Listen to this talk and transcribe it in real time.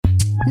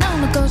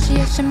No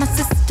negotiation, my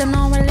sister,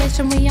 no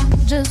relation. We all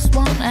just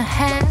wanna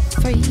have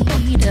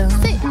freedom.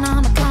 Sitting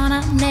on the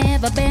corner,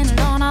 never been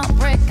alone. I'm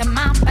breaking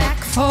my back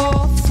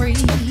for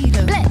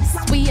freedom.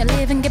 Blessed, we are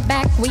living, get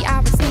back. We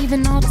are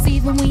receiving, all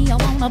deceiving. We all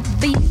wanna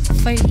be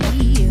free.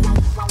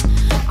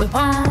 We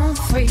want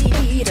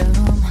freedom.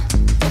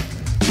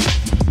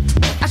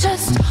 I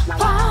just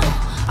want,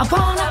 I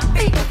wanna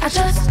be. I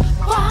just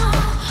want,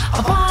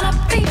 I wanna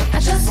be. I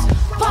just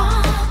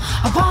want,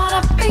 I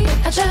wanna be.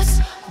 I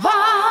just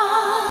want.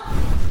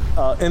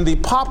 In the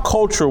pop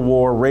culture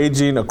war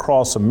raging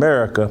across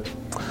America,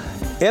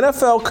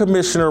 NFL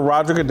Commissioner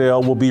Roger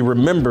Goodell will be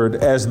remembered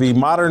as the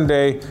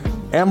modern-day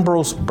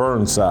Ambrose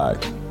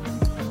Burnside.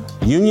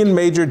 Union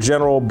Major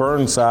General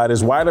Burnside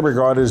is widely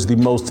regarded as the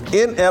most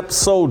inept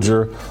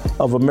soldier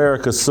of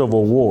America's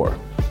Civil War.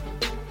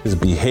 His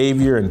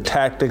behavior and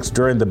tactics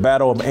during the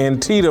Battle of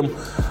Antietam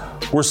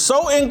were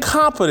so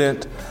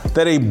incompetent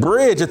that a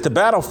bridge at the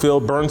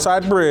battlefield,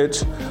 Burnside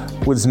Bridge,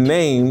 was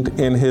named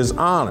in his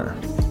honor.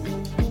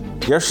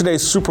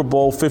 Yesterday's Super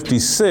Bowl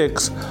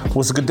 56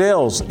 was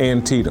Goodell's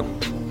Antietam.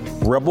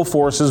 Rebel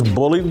forces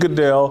bullied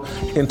Goodell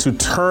into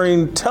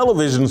turning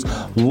television's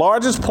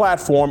largest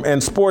platform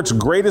and sports'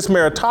 greatest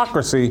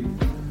meritocracy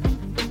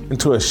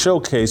into a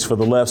showcase for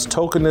the left's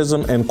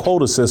tokenism and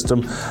quota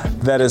system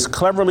that is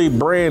cleverly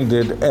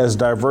branded as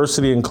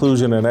diversity,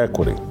 inclusion, and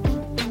equity.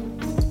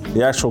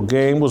 The actual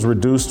game was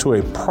reduced to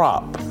a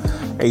prop,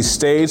 a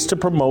stage to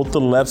promote the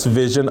left's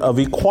vision of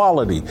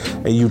equality,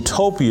 a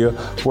utopia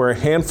where a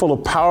handful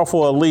of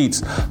powerful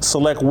elites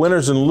select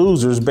winners and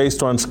losers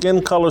based on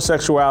skin color,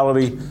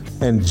 sexuality,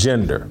 and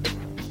gender.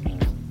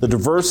 The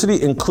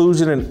diversity,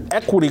 inclusion, and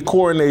equity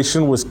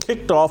coronation was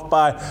kicked off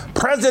by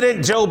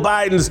President Joe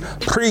Biden's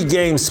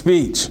pregame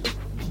speech.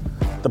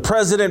 The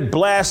president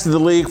blasted the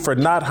league for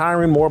not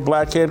hiring more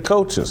black head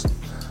coaches,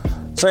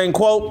 saying,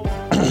 quote,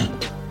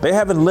 "They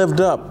haven't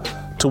lived up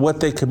to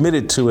what they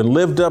committed to and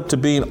lived up to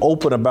being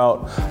open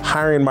about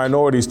hiring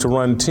minorities to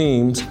run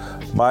teams,"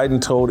 Biden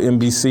told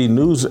NBC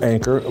News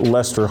anchor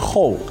Lester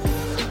Holt.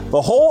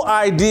 The whole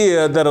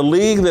idea that a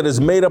league that is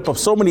made up of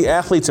so many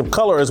athletes of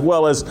color as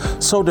well as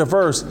so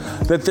diverse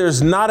that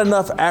there's not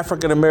enough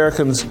African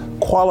Americans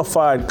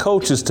qualified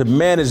coaches to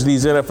manage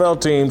these NFL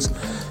teams,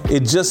 it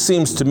just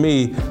seems to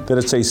me that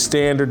it's a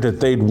standard that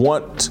they'd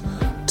want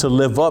to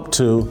live up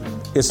to.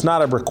 It's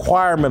not a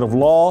requirement of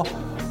law,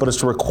 but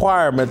it's a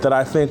requirement that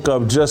I think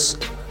of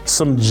just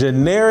some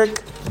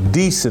generic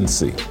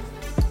decency.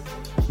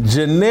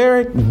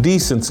 Generic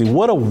decency.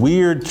 What a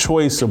weird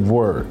choice of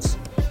words.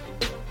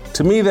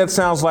 To me, that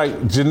sounds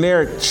like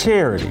generic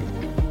charity.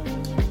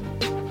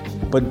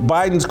 But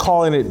Biden's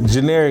calling it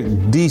generic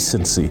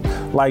decency,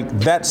 like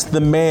that's the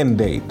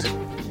mandate.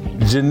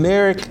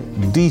 Generic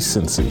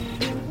decency.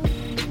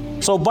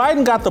 So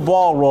Biden got the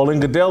ball rolling.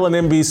 Goodell and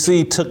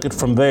NBC took it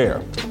from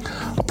there.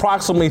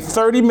 Approximately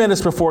 30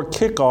 minutes before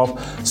kickoff,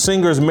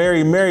 singers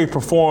Mary Mary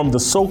performed the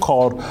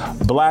so-called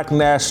Black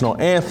National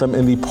Anthem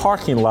in the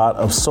parking lot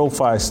of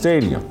SoFi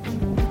Stadium.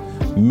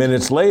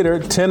 Minutes later,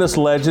 tennis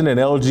legend and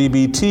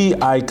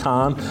LGBT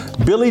icon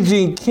Billie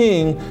Jean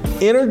King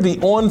entered the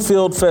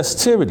on-field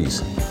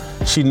festivities.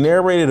 She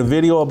narrated a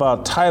video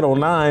about Title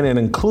IX and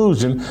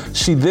inclusion.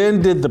 She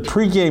then did the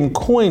pregame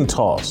coin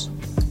toss.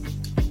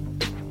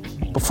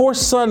 Before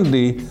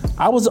Sunday,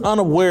 I was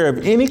unaware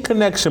of any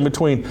connection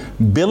between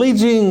Billie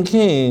Jean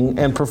King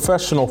and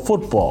professional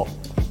football.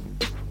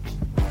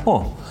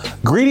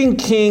 Greeting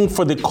King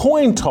for the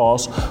coin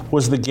toss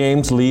was the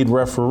game's lead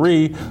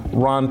referee,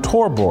 Ron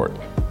Torbort,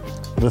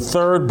 the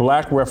third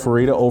black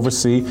referee to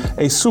oversee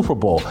a Super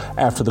Bowl.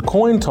 After the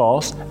coin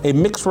toss, a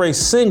mixed-race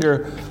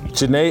singer,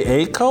 Jhené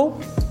Aiko,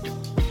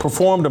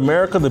 performed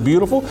America the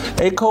Beautiful.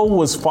 Aiko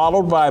was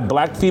followed by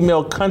black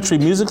female country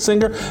music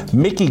singer,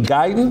 Mickey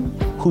Guyton,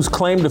 whose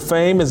claim to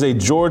fame is a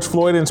George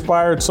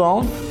Floyd-inspired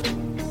song.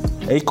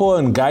 Aiko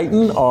and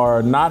Guyton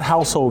are not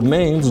household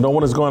names. No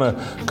one is going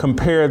to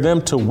compare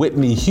them to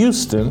Whitney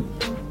Houston.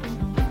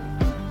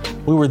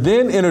 We were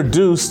then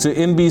introduced to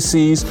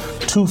NBC's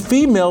two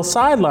female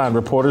sideline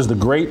reporters, the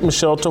great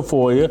Michele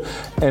Tafoya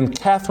and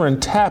Catherine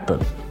Tappan.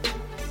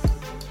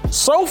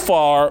 So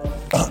far,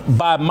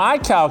 by my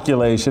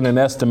calculation and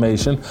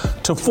estimation,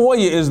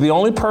 Tafoya is the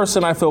only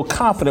person I feel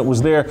confident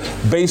was there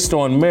based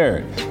on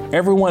merit.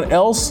 Everyone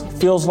else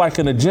feels like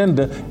an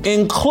agenda,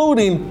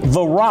 including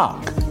The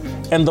Rock.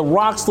 And The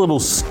Rock's little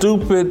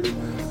stupid,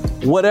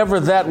 whatever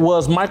that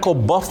was, Michael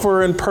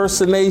Buffer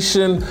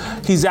impersonation.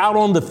 He's out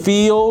on the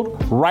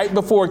field right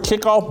before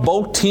kickoff.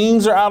 Both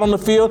teams are out on the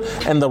field,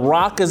 and The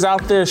Rock is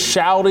out there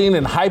shouting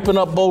and hyping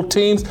up both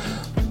teams.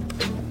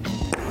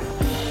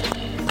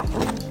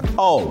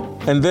 Oh,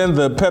 and then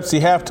the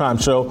Pepsi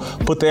halftime show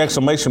put the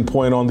exclamation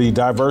point on the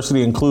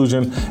diversity,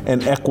 inclusion,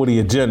 and equity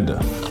agenda.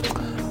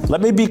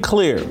 Let me be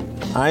clear.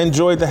 I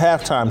enjoyed the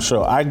halftime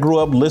show. I grew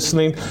up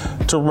listening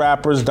to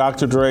rappers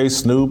Dr. Dre,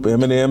 Snoop,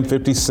 Eminem,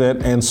 50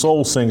 Cent, and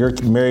soul singer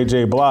Mary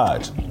J.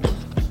 Blige.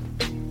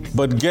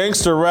 But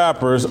gangster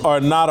rappers are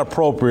not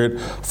appropriate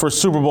for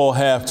Super Bowl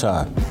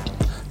halftime.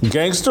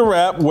 Gangster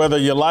rap, whether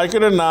you like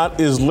it or not,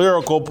 is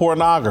lyrical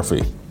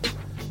pornography.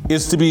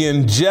 It's to be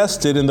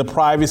ingested in the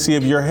privacy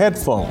of your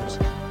headphones.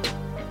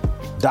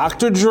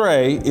 Dr.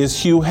 Dre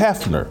is Hugh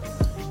Hefner.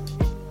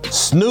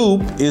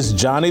 Snoop is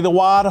Johnny the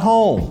Wad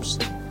Holmes.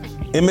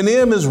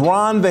 Eminem is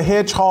Ron the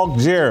Hedgehog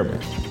Jeremy.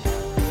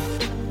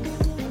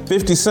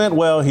 50 Cent,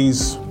 well,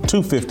 he's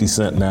 250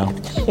 Cent now.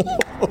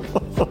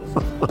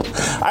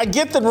 I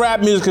get that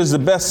rap music is the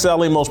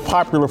best-selling, most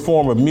popular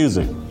form of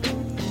music,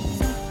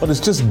 but it's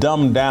just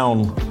dumbed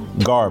down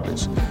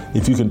garbage.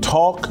 If you can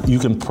talk, you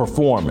can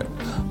perform it.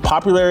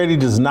 Popularity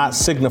does not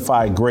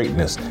signify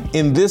greatness.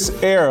 In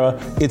this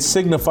era, it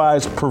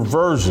signifies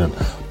perversion.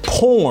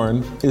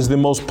 Porn is the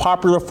most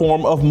popular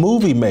form of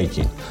movie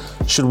making.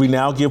 Should we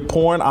now give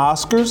porn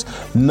Oscars?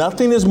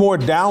 Nothing is more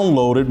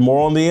downloaded,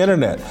 more on the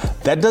internet.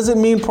 That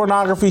doesn't mean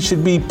pornography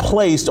should be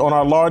placed on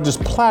our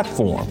largest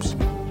platforms.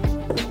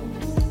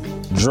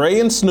 Dre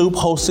and Snoop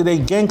hosted a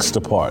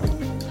gangsta party,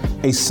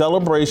 a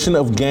celebration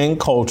of gang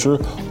culture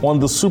on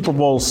the Super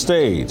Bowl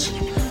stage.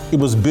 It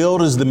was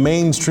billed as the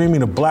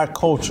mainstreaming of black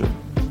culture.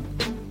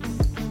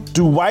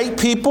 Do white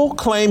people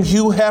claim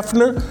Hugh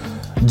Hefner,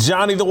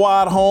 Johnny the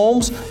Wad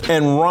Holmes,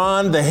 and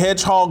Ron the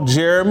Hedgehog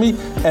Jeremy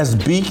as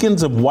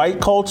beacons of white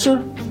culture?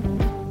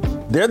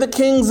 They're the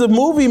kings of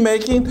movie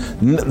making.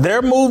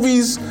 Their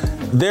movies,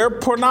 their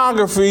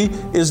pornography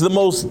is the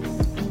most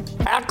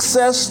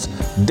accessed,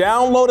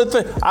 downloaded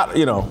thing,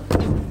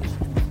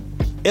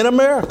 in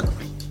America.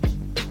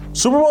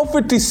 Super Bowl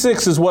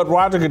 56 is what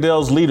Roger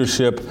Goodell's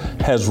leadership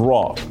has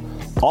wrought.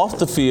 Off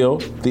the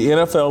field, the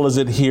NFL is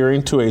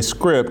adhering to a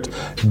script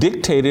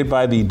dictated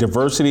by the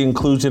diversity,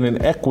 inclusion,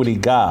 and equity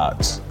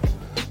gods.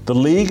 The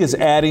league is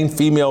adding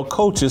female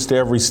coaches to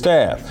every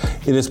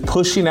staff. It is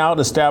pushing out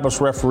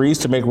established referees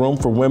to make room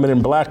for women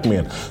and black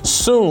men.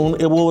 Soon,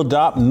 it will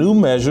adopt new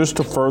measures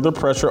to further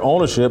pressure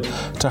ownership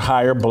to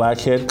hire black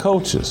head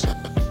coaches.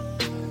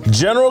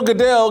 General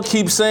Goodell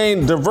keeps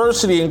saying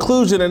diversity,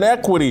 inclusion, and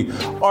equity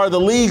are the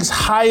league's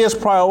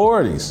highest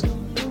priorities.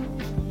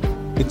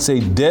 It's a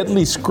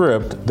deadly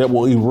script that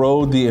will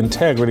erode the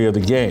integrity of the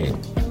game.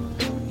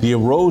 The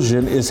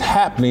erosion is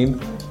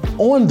happening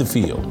on the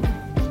field.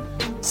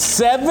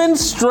 7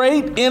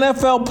 straight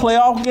NFL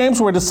playoff games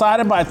were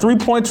decided by 3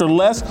 points or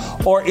less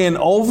or in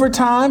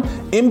overtime.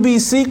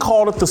 NBC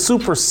called it the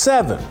Super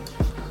 7.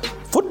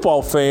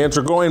 Football fans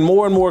are growing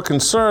more and more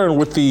concerned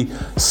with the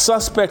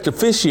suspect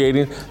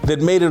officiating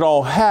that made it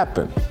all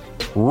happen.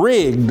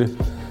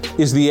 Rigged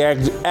is the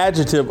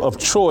adjective of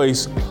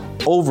choice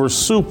over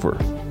super.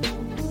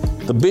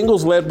 The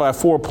Bengals led by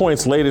 4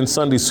 points late in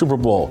Sunday's Super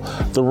Bowl.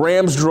 The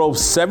Rams drove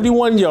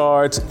 71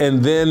 yards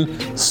and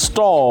then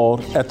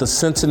stalled at the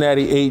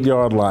Cincinnati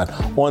 8-yard line.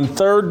 On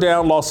third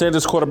down, Los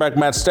Angeles quarterback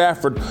Matt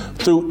Stafford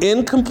threw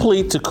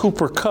incomplete to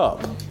Cooper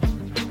Kupp.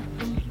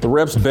 The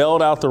refs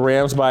bailed out the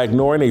Rams by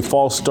ignoring a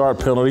false start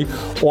penalty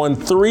on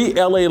 3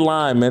 LA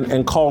linemen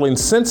and calling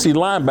Cincy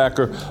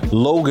linebacker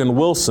Logan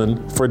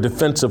Wilson for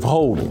defensive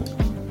holding.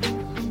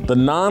 The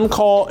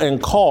non-call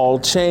and call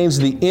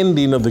changed the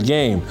ending of the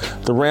game.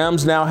 The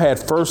Rams now had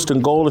first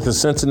and goal at the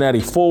Cincinnati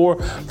 4.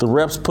 The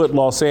refs put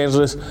Los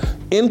Angeles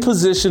in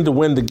position to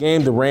win the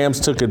game. The Rams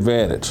took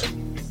advantage.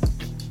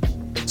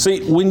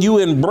 See, when you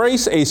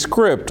embrace a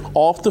script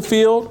off the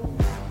field,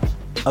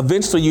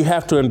 eventually you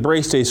have to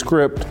embrace a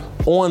script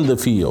on the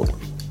field.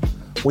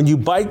 When you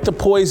bite the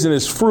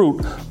poisonous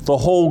fruit, the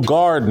whole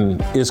garden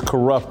is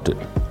corrupted.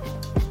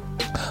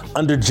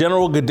 Under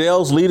General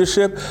Goodell's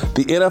leadership,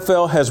 the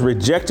NFL has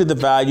rejected the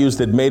values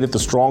that made it the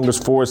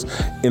strongest force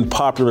in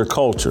popular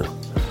culture.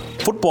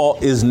 Football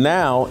is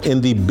now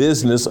in the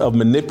business of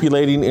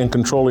manipulating and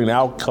controlling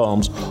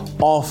outcomes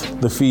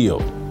off the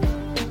field.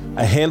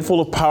 A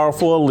handful of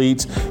powerful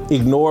elites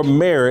ignore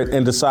merit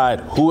and decide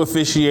who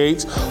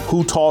officiates,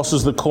 who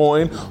tosses the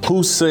coin,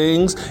 who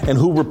sings, and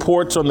who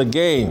reports on the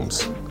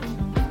games.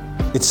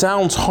 It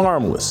sounds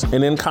harmless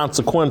and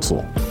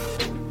inconsequential.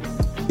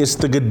 It's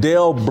the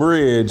Goodell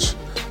bridge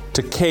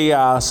to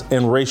chaos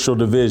and racial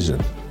division.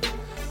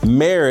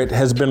 Merit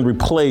has been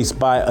replaced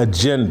by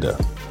agenda.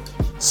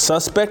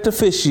 Suspect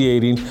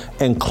officiating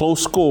and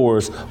close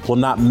scores will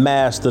not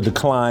mask the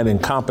decline in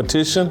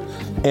competition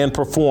and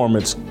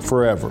performance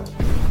forever.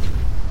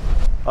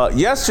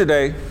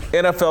 Yesterday,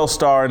 NFL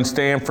star and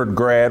Stanford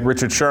grad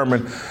Richard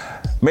Sherman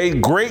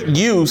made great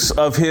use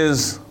of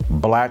his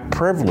black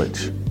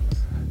privilege.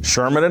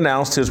 Sherman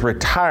announced his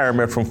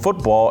retirement from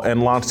football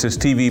and launched his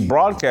TV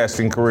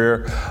broadcasting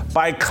career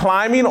by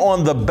climbing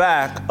on the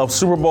back of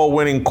Super Bowl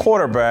winning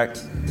quarterback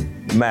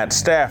Matt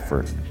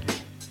Stafford.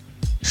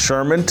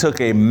 Sherman took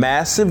a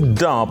massive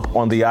dump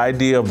on the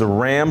idea of the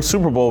Rams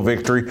Super Bowl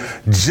victory,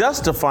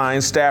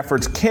 justifying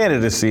Stafford's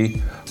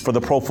candidacy for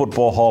the Pro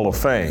Football Hall of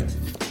Fame.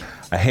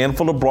 A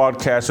handful of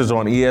broadcasters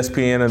on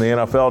ESPN and the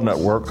NFL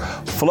Network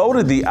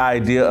floated the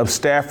idea of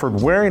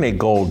Stafford wearing a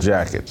gold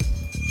jacket.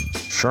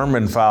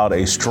 Sherman filed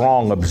a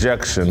strong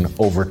objection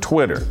over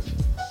Twitter,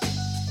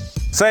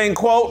 saying,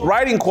 quote,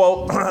 writing,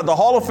 quote, the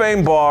Hall of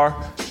Fame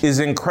bar is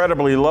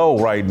incredibly low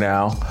right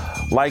now,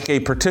 like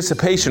a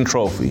participation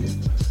trophy.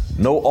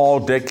 No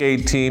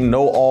all-decade team,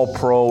 no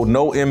all-pro,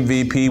 no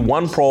MVP,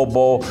 one Pro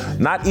Bowl,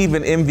 not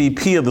even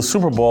MVP of the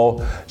Super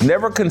Bowl,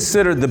 never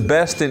considered the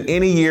best in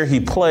any year he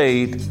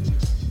played.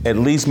 At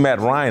least Matt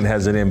Ryan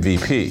has an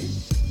MVP.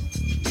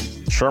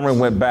 Sherman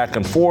went back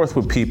and forth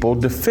with people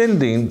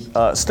defending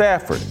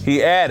Stafford.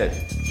 He added,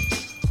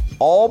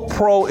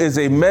 all-pro is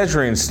a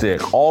measuring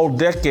stick.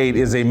 All-decade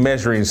is a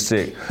measuring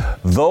stick.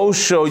 Those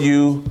show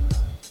you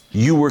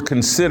were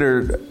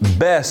considered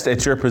best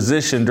at your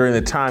position during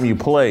the time you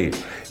played.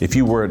 If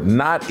you were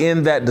not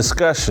in that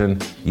discussion,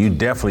 you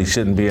definitely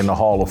shouldn't be in the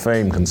Hall of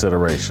Fame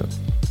consideration.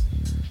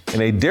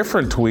 In a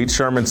different tweet,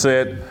 Sherman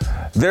said,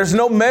 there's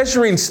no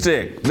measuring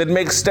stick that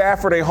makes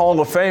Stafford a Hall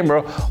of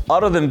Famer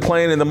other than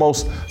playing in the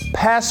most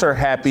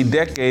passer-happy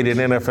decade in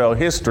NFL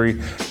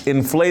history.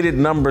 Inflated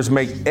numbers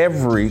make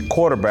every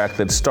quarterback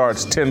that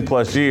starts 10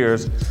 plus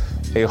years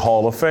a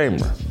Hall of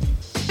Famer.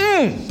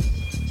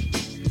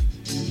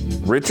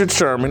 Richard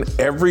Sherman,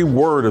 every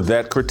word of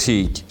that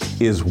critique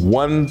is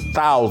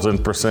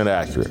 1,000%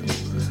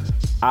 accurate.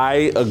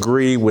 I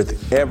agree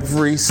with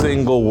every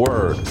single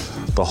word.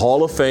 The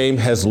Hall of Fame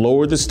has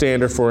lowered the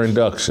standard for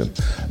induction.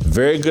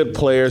 Very good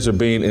players are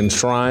being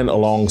enshrined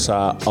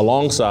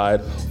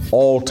alongside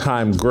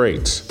all-time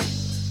greats.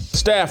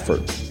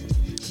 Stafford,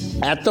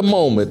 at the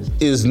moment,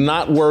 is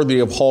not worthy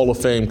of Hall of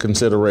Fame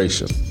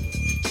consideration.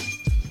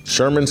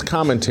 Sherman's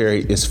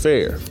commentary is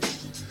fair.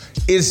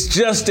 It's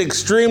just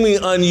extremely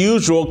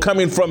unusual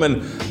coming from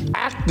an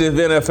active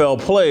NFL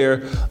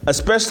player,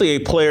 especially a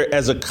player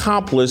as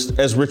accomplished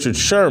as Richard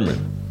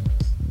Sherman.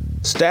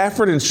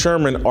 Stafford and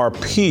Sherman are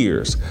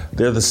peers.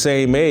 They're the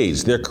same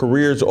age. Their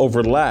careers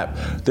overlap.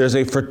 There's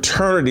a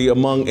fraternity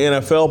among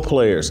NFL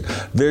players.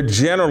 They're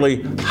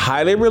generally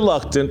highly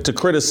reluctant to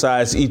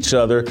criticize each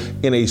other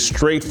in a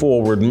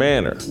straightforward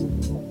manner,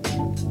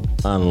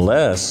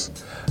 unless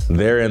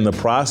they're in the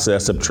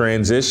process of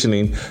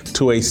transitioning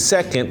to a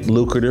second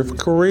lucrative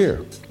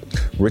career.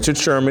 Richard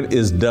Sherman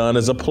is done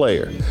as a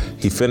player.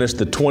 He finished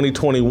the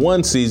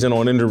 2021 season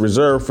on injured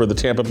reserve for the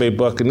Tampa Bay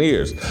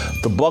Buccaneers.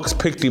 The Bucs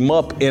picked him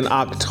up in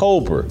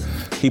October.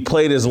 He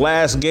played his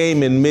last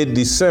game in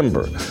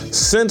mid-December.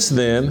 Since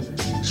then,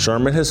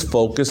 Sherman has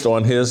focused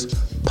on his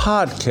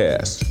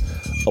podcast.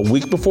 A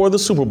week before the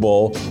Super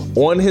Bowl,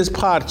 on his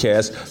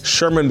podcast,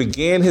 Sherman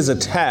began his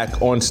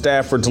attack on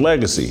Stafford's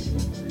legacy.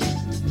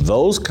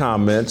 Those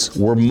comments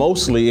were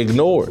mostly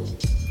ignored.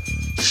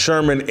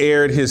 Sherman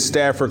aired his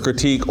Stafford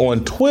critique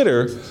on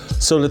Twitter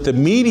so that the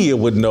media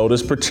would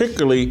notice,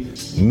 particularly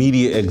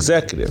media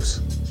executives.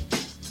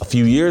 A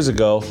few years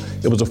ago,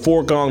 it was a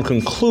foregone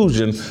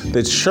conclusion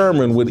that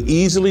Sherman would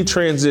easily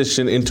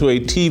transition into a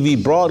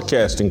TV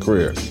broadcasting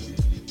career.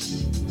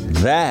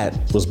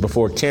 That was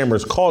before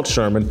cameras caught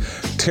Sherman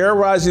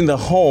terrorizing the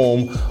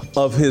home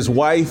of his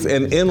wife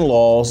and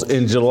in-laws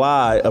in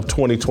July of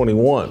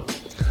 2021.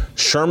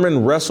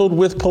 Sherman wrestled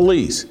with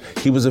police.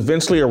 He was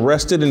eventually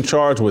arrested and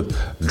charged with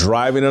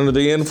driving under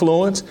the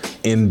influence,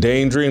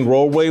 endangering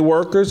roadway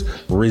workers,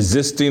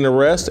 resisting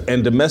arrest,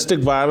 and domestic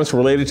violence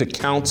related to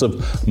counts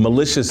of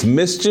malicious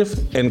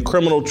mischief and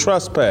criminal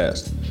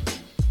trespass.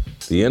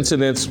 The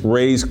incidents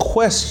raised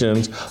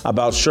questions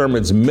about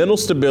Sherman's mental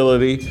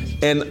stability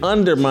and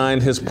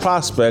undermined his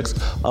prospects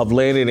of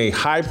landing a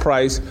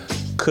high-priced,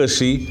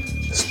 cushy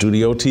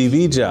studio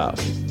TV job.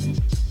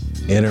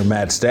 Enter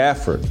Matt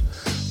Stafford.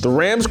 The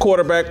Rams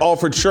quarterback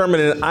offered Sherman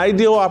an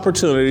ideal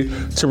opportunity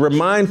to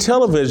remind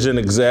television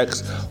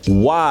execs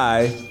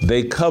why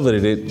they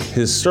coveted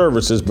his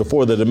services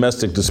before the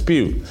domestic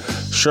dispute.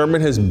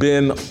 Sherman has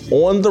been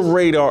on the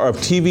radar of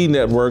TV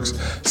networks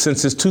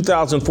since his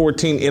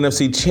 2014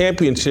 NFC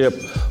Championship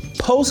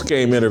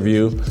post-game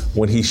interview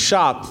when he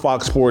shocked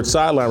Fox Sports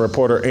sideline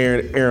reporter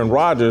Aaron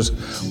Rodgers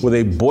with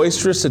a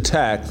boisterous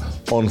attack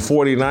on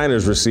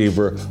 49ers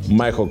receiver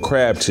Michael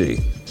Crabtree.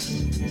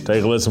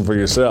 Take a listen for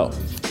yourself.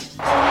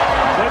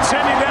 Let's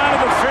send you down to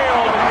the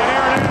field and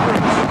Aaron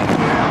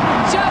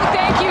Andrews. Joe,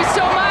 thank you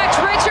so much.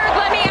 Richard,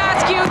 let me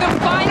ask you the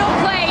final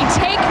play.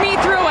 Take me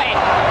through it.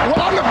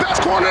 Well, I'm the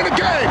best corner in the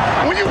game.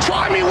 When you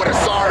try me with a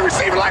sorry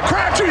receiver like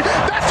Crabtree,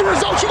 that's the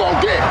result you're going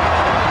to get.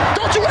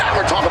 Don't you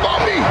ever talk about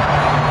me.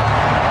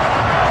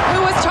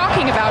 Who was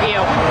talking about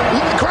you?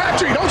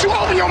 Crabtree, don't you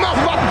open your mouth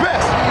about the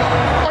best.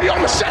 Or I'm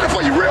going to shut it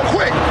for you real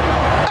quick.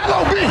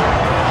 LOB.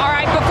 All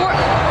right,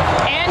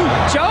 and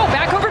Joe,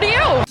 back over to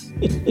you.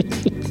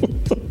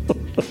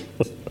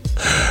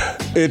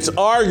 It's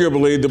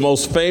arguably the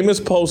most famous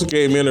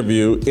post-game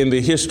interview in the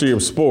history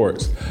of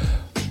sports.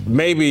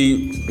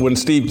 Maybe when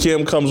Steve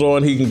Kim comes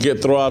on, he can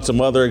throw out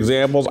some other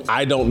examples.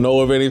 I don't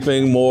know of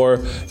anything more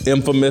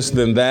infamous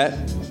than that.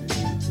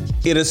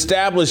 It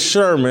established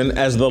Sherman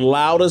as the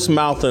loudest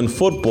mouth in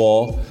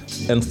football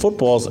and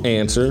football's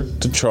answer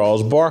to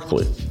Charles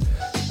Barkley.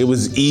 It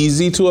was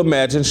easy to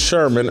imagine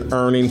Sherman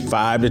earning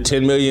 $5 to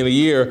 $10 million a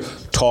year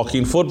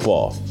talking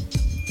football.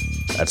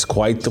 That's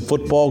quite the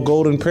football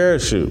golden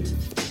parachute.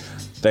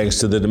 Thanks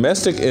to the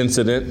domestic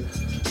incident,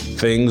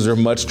 things are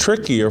much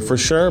trickier for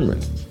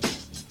Sherman.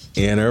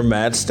 Enter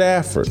Matt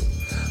Stafford.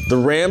 The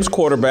Rams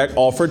quarterback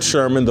offered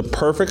Sherman the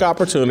perfect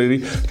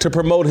opportunity to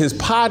promote his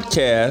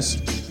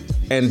podcast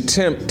and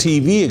tempt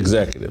TV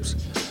executives.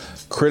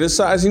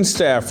 Criticizing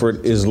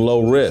Stafford is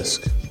low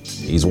risk.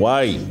 He's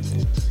white.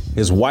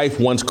 His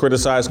wife once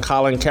criticized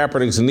Colin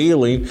Kaepernick's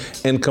kneeling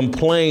and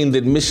complained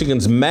that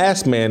Michigan's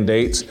mask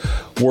mandates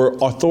were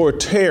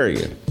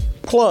authoritarian.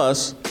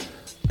 Plus,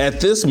 at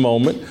this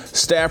moment,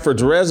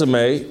 Stafford's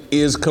resume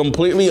is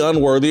completely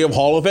unworthy of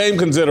Hall of Fame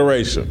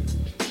consideration.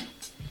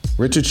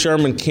 Richard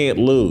Sherman can't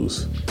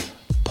lose.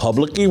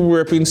 Publicly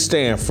ripping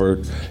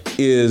Stafford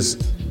is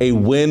a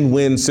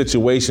win-win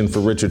situation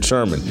for Richard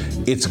Sherman.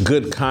 It's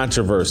good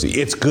controversy.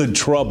 It's good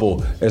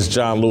trouble, as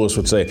John Lewis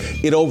would say.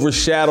 It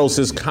overshadows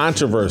his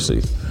controversy.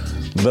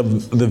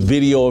 The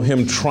video of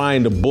him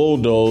trying to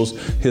bulldoze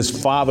his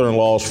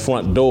father-in-law's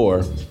front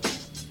door.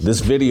 This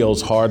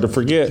video's hard to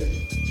forget.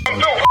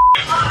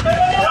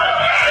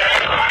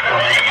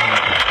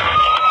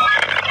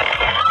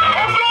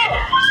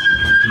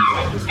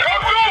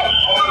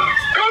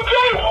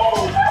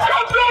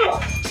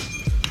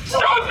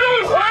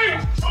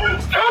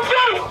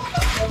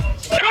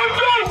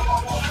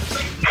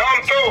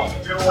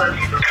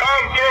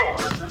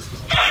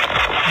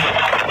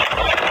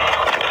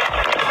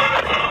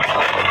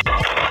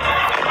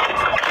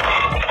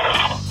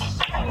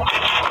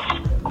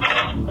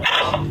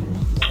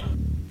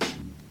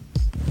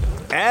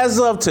 As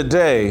of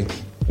today,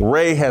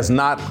 Ray has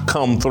not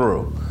come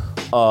through,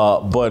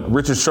 but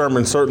Richard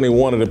Sherman certainly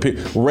wanted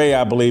to Ray,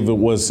 I believe it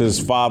was his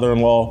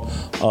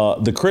father-in-law.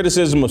 The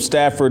criticism of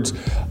Stafford's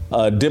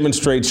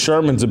demonstrates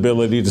Sherman's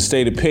ability to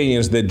state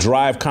opinions that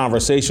drive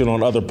conversation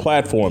on other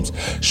platforms.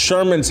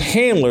 Sherman's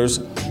handlers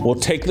will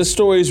take the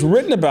stories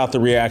written about the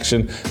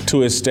reaction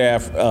to his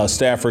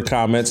Stafford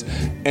comments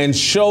and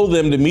show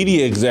them to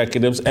media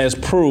executives as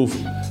proof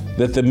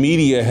that the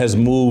media has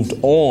moved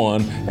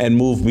on and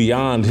moved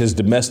beyond his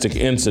domestic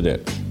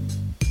incident.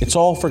 It's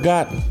all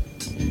forgotten.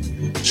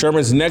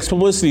 Sherman's next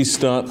publicity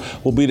stunt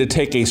will be to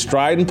take a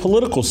strident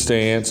political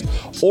stance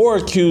or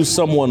accuse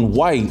someone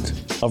white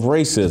of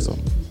racism.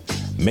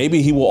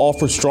 Maybe he will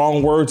offer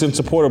strong words in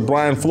support of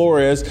Brian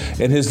Flores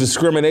and his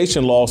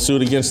discrimination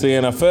lawsuit against the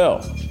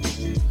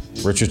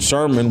NFL. Richard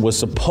Sherman was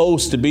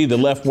supposed to be the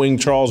left-wing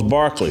Charles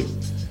Barkley.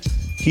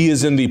 He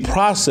is in the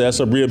process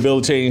of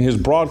rehabilitating his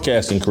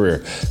broadcasting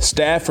career.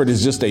 Stafford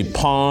is just a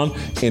pawn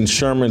in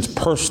Sherman's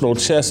personal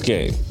chess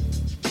game.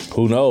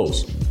 Who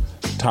knows?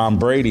 Tom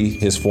Brady,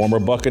 his former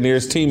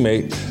Buccaneers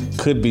teammate,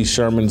 could be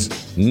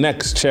Sherman's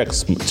next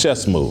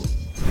chess move.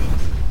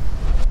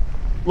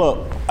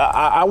 Look,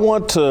 I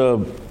want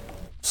to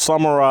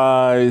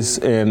summarize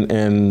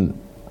and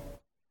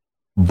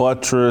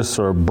buttress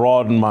or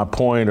broaden my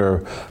point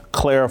or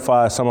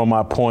clarify some of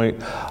my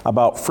point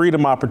about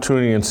freedom,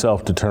 opportunity, and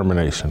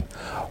self-determination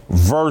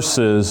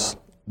versus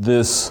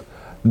this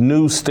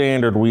new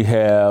standard we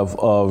have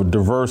of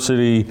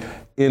diversity,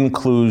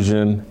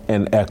 inclusion,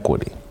 and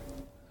equity.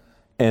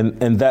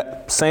 And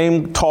that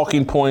same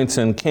talking points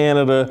in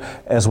Canada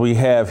as we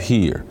have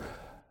here.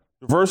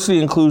 Diversity,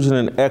 inclusion,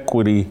 and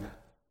equity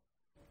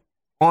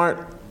aren't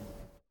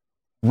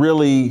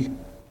really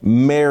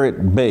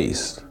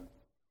merit-based.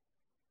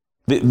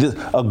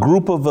 A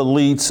group of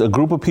elites, a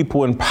group of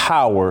people in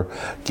power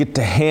get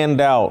to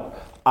hand out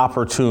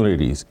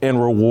opportunities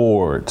and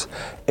rewards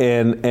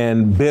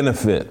and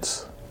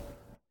benefits.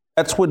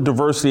 That's what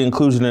diversity,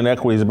 inclusion, and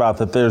equity is about,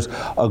 that there's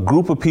a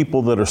group of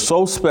people that are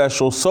so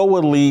special, so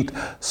elite,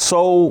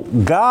 so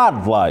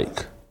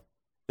godlike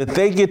that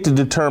they get to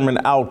determine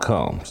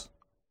outcomes.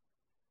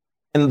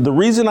 And the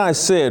reason I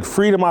said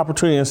freedom,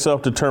 opportunity, and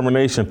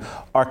self-determination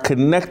are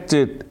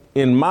connected,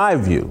 in my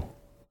view,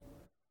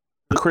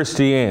 to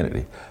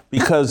Christianity.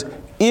 Because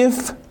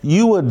if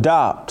you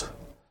adopt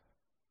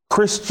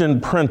Christian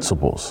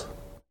principles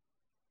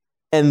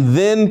and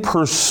then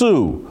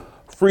pursue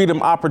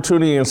freedom,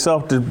 opportunity, and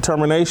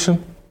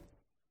self-determination,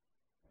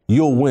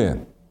 you'll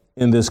win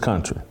in this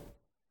country.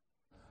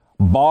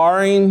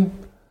 Barring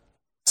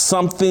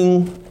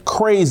something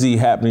crazy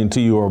happening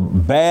to you or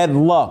bad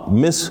luck,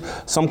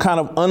 some kind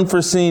of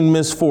unforeseen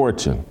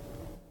misfortune,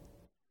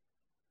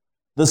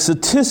 the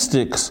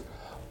statistics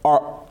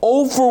are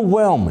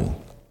overwhelming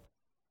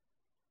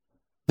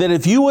that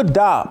if you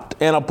adopt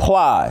and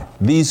apply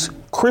these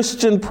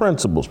Christian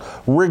principles,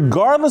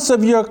 regardless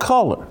of your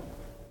color,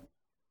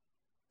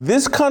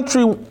 this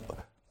country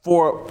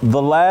for the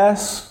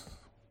last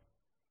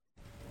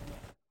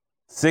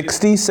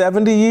 60,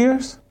 70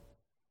 years,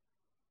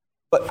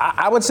 but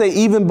I would say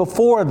even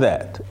before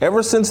that,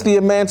 ever since the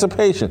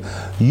emancipation,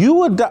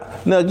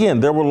 now again,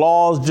 there were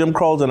laws, Jim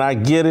Crow, and I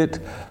get it,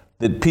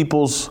 that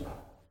people's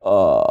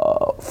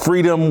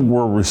freedom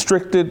were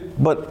restricted,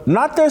 but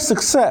not their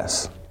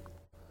success.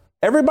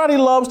 Everybody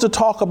loves to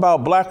talk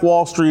about Black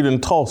Wall Street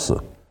in Tulsa.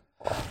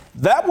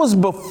 That was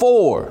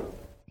before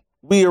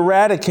we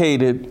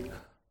eradicated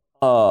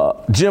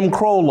Jim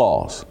Crow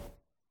laws.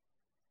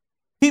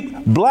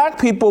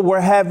 Black people were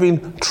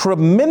having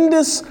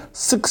tremendous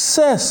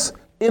success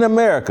in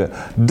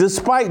America,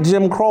 despite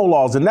Jim Crow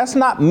laws. And that's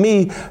not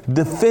me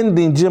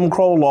defending Jim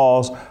Crow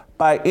laws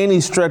by any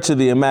stretch of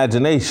the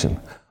imagination.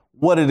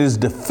 What it is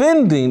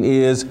defending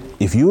is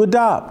if you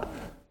adopt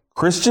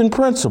Christian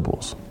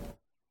principles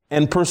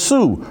and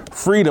pursue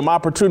freedom,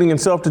 opportunity,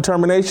 and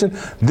self-determination,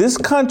 this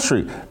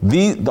country,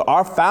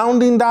 our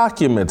founding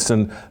documents,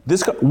 and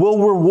this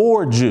will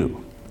reward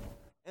you.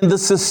 And the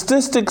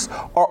statistics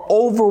are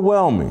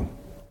overwhelming.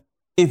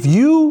 If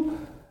you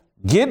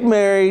get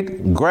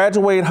married,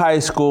 graduate high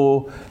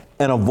school,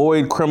 and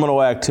avoid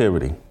criminal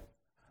activity,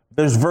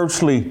 there's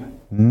virtually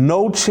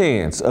no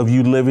chance of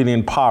you living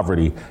in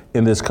poverty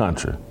in this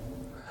country.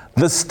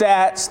 The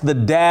stats, the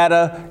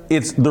data,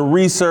 it's the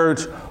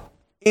research,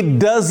 it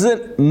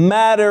doesn't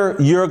matter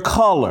your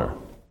color.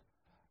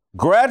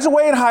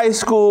 Graduate high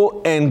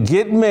school and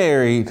get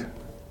married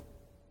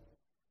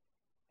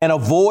and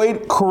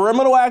avoid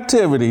criminal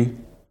activity,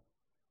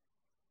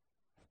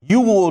 you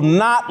will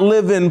not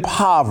live in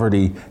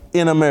poverty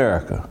in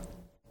America.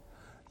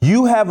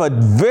 You have a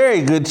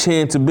very good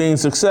chance of being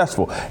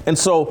successful. And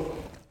so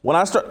when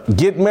I start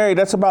getting married,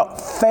 that's about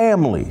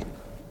family.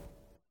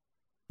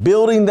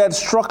 Building that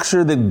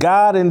structure that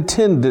God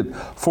intended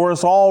for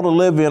us all to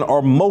live in,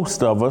 or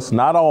most of us,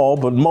 not all,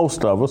 but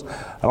most of us.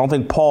 I don't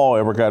think Paul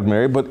ever got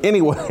married, but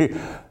anyway,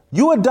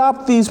 you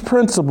adopt these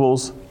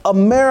principles,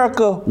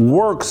 America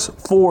works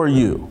for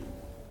you.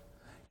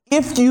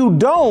 If you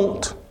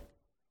don't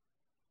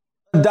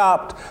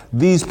adopt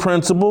these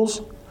principles,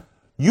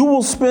 you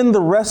will spend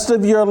the rest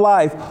of your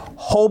life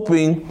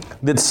hoping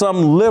that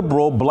some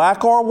liberal,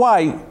 black or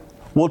white,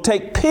 will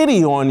take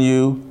pity on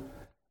you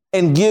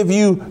and give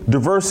you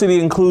diversity,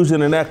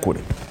 inclusion, and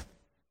equity.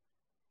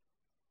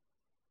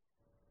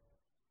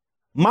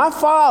 My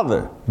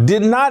father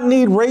did not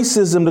need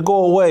racism to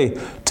go away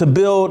to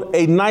build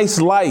a nice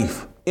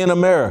life in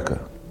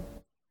America.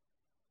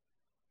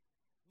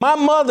 My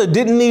mother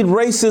didn't need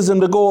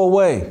racism to go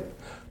away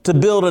to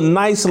build a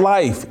nice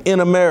life in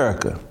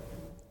America.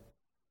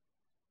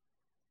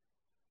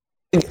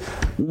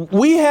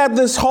 We had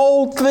this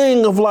whole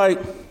thing of like,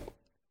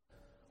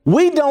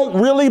 we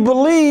don't really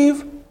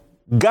believe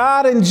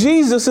God and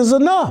Jesus is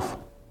enough.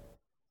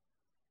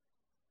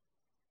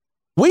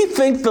 We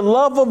think the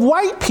love of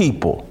white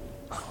people,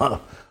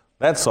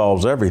 that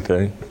solves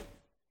everything.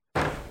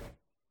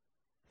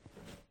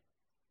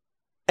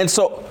 And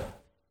so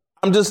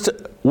I'm just,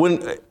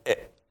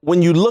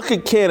 when you look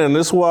at Canada, and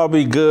this will all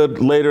be good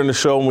later in the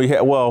show, and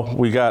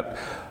we got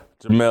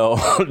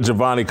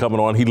Giovanni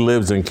coming on. He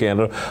lives in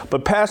Canada,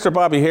 but Pastor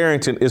Bobby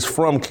Harrington is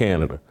from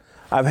Canada.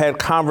 I've had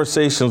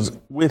conversations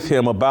with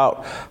him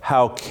about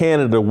how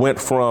Canada went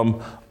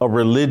from a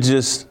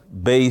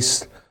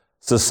religious-based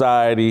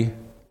society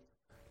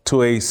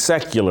to a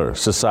secular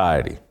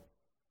society.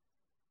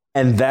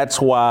 And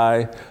that's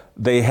why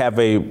they have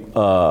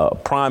a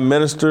prime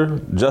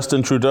minister,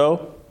 Justin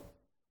Trudeau,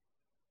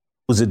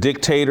 who's a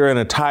dictator and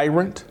a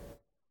tyrant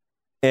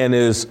and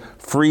is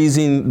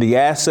freezing the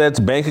assets,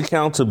 bank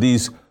accounts of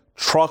these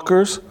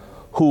truckers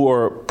who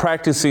are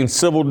practicing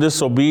civil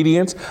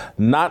disobedience,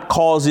 not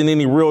causing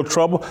any real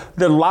trouble.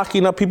 They're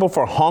locking up people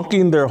for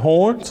honking their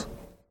horns.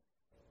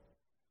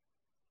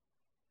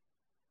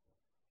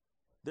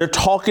 They're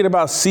talking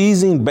about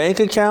seizing bank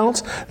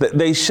accounts.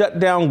 They shut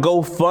down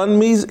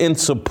GoFundMes in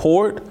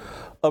support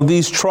of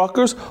these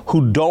truckers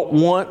who don't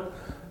want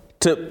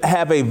to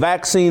have a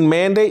vaccine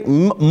mandate.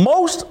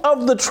 Most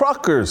of the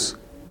truckers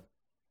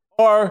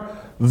are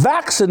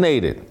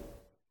vaccinated.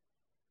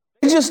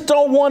 They just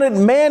don't want it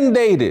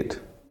mandated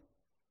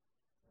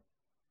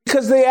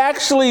because they had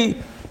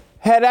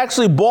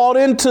bought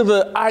into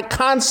the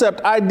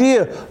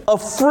idea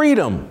of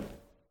freedom,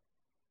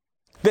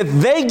 that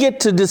they get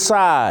to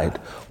decide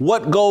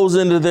what goes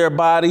into their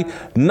body,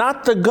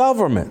 not the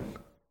government.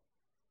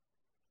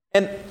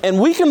 And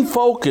we can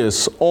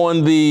focus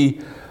on the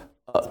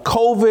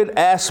COVID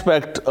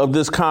aspect of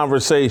this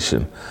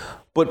conversation,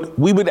 but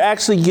we would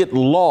actually get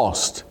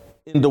lost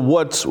into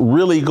what's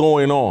really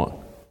going on.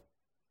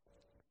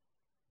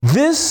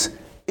 This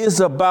is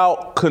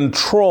about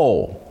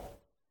control.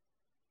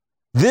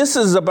 This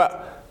is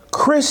about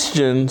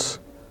Christians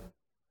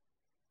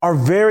are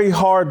very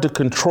hard to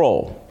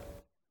control.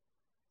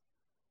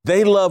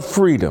 They love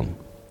freedom.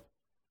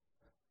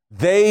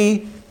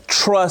 They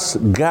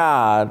trust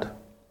God,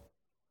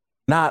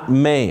 not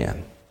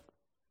man.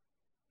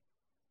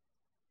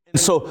 And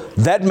so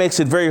that makes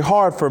it very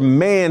hard for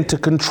man to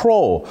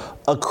control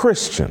a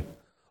Christian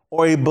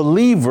or a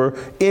believer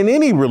in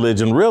any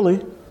religion,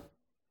 really.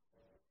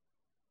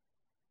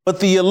 But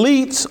the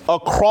elites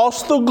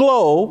across the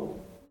globe,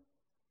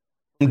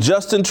 from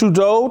Justin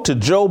Trudeau to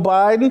Joe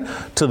Biden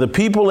to the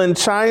people in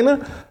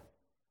China,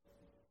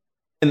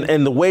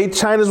 and the way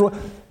China's,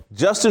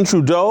 Justin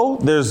Trudeau,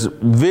 there's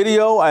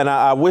video, and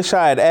I wish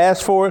I had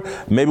asked for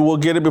it. Maybe we'll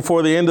get it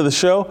before the end of the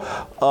show,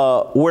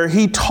 where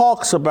he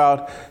talks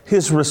about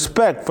his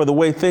respect for the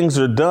way things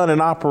are done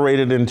and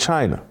operated in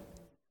China.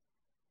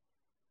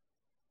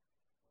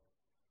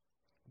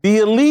 The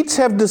elites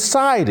have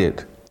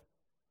decided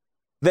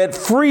that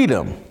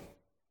freedom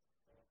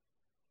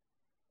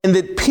and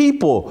that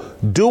people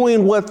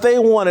doing what they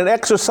want and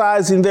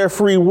exercising their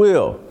free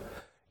will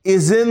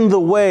is in the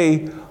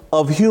way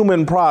of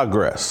human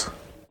progress.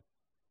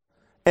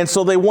 And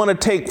so they want to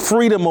take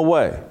freedom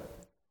away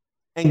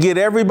and get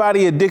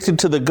everybody addicted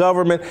to the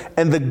government,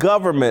 and the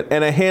government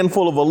and a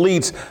handful of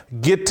elites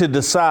get to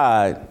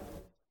decide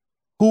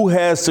who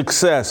has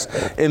success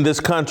in this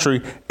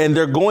country, and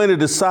they're going to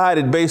decide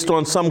it based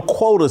on some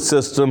quota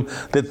system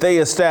that they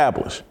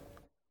establish.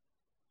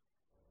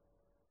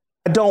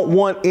 I don't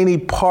want any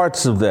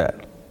parts of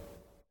that.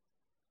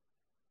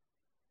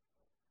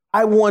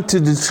 I want to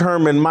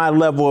determine my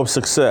level of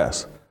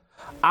success.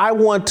 I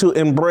want to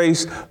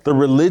embrace the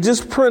religious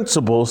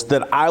principles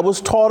that I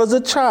was taught as a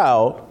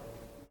child,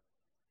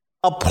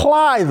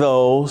 apply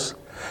those,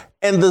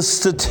 and the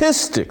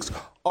statistics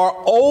are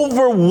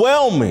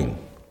overwhelming.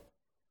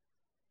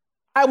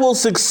 I will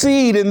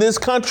succeed in this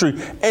country,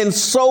 and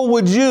so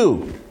would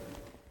you.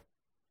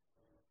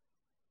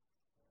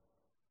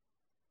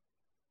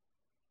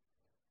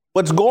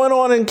 What's going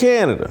on in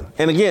Canada,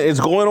 and again, it's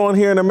going on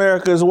here in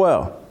America as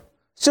well.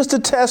 It's just a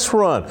test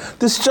run.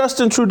 This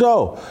Justin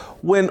Trudeau,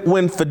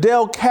 when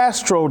Fidel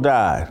Castro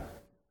died,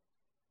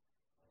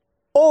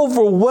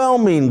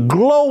 overwhelming,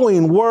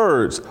 glowing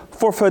words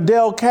for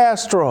Fidel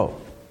Castro.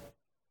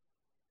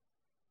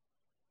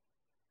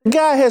 The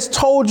guy has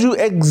told you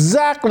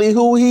exactly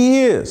who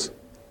he is.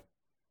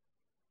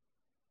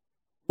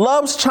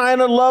 Loves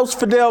China, loves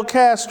Fidel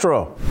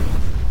Castro.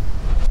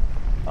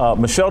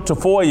 Michele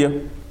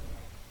Tafoya,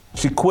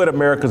 she quit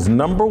America's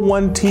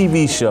 #1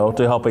 TV show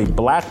to help a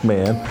black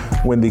man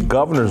win the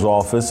governor's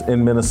office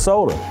in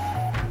Minnesota.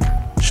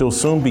 She'll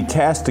soon be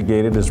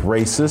castigated as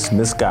racist,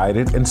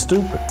 misguided, and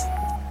stupid.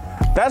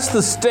 That's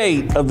the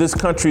state of this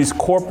country's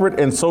corporate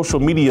and social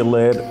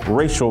media-led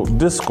racial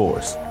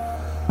discourse.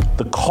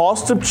 The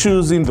cost of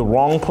choosing the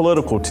wrong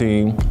political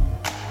team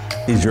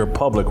is your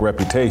public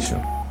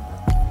reputation.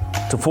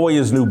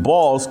 Tafoya's new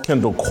boss,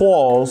 Kendall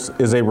Qualls,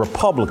 is a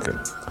Republican.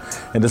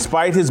 And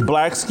despite his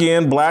black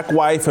skin, black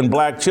wife, and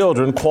black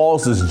children,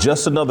 Qualls is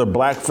just another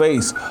black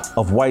face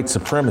of white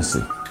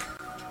supremacy.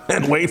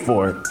 And wait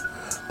for it,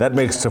 that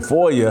makes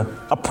Tafoya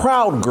a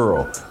proud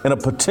girl and a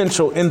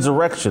potential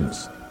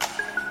insurrectionist.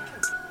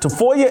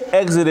 Tafoya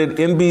exited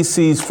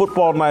NBC's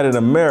Football Night in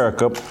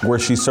America, where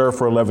she served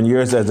for 11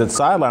 years as its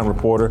sideline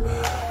reporter,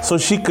 so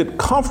she could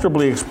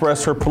comfortably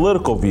express her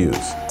political views,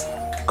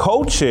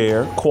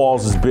 co-chair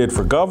Qualls' bid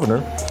for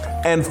governor,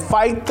 and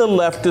fight the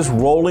leftists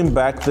rolling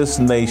back this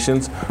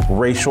nation's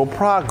racial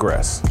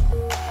progress.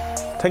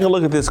 Take a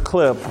look at this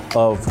clip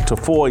of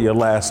Tafoya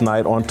last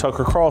night on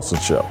Tucker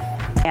Carlson's show.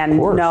 And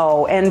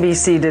no,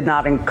 NBC did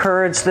not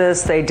encourage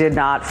this. They did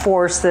not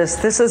force this.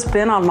 This has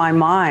been on my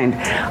mind.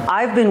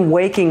 I've been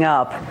waking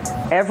up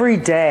every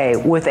day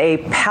with a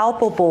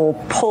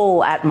palpable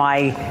pull at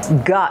my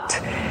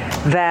gut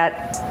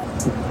that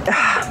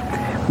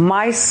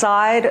my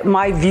side,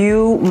 my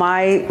view,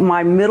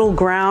 my middle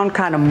ground,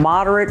 kind of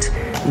moderate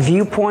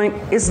viewpoint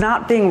is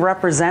not being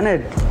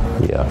represented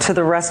to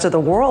the rest of the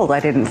world, I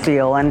didn't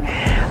feel.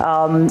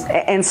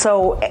 And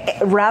so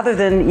rather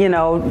than,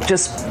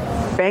 just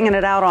banging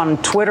it out on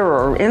Twitter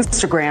or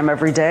Instagram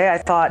every day, I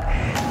thought,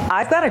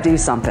 I've got to do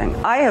something.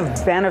 I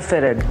have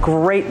benefited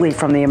greatly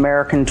from the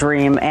American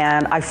dream,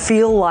 and I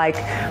feel like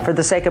for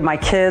the sake of my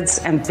kids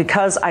and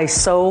because I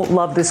so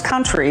love this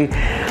country,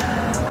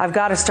 I've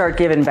got to start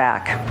giving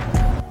back.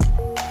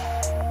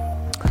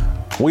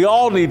 We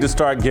all need to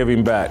start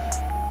giving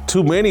back.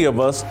 Too many of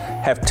us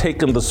have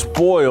taken the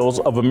spoils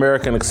of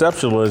American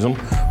exceptionalism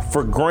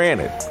for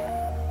granted.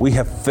 We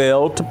have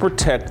failed to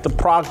protect the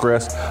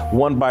progress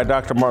won by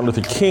Dr. Martin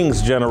Luther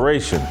King's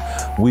generation.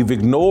 We've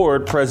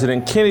ignored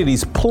President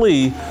Kennedy's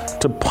plea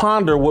to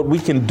ponder what we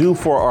can do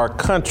for our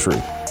country.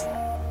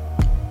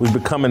 We've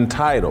become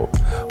entitled.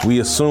 We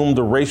assume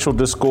the racial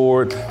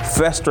discord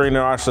festering in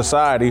our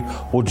society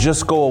will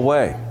just go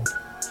away.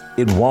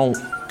 It won't.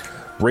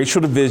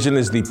 Racial division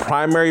is the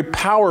primary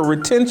power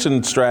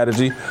retention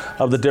strategy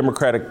of the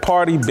Democratic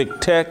Party, big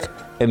tech,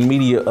 and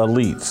media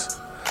elites.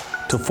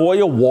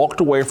 Tafoya walked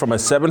away from a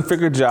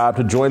 7-figure job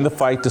to join the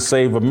fight to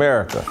save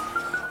America.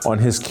 On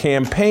his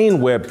campaign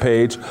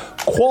webpage,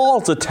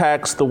 Qualls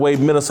attacks the way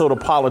Minnesota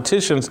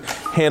politicians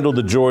handle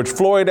the George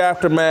Floyd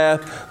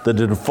aftermath, the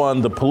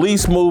defund the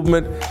police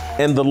movement,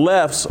 and the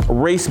left's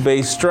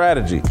race-based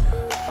strategy.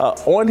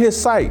 On his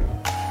site,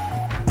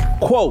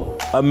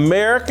 quote,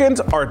 Americans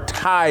are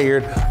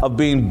tired of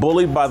being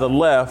bullied by the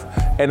left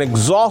and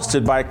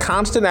exhausted by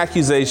constant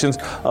accusations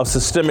of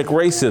systemic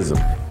racism.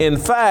 In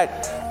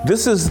fact,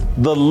 this is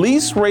the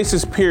least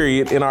racist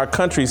period in our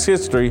country's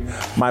history.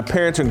 My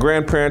parents and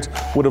grandparents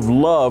would have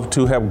loved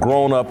to have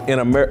grown up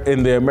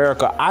in the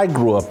America I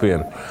grew up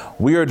in.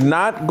 We are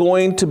not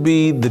going to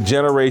be the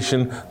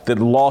generation that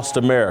lost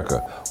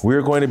America.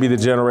 We're going to be the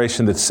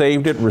generation that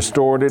saved it,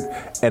 restored it,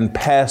 and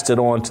passed it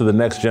on to the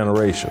next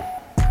generation.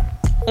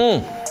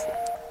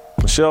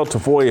 Michele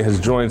Tafoya has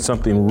joined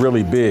something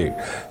really big.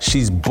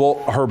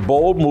 Her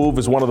bold move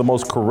is one of the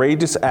most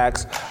courageous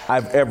acts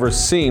I've ever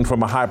seen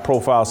from a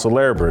high-profile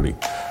celebrity.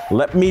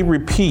 Let me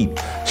repeat,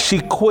 she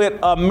quit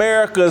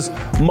America's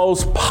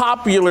most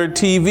popular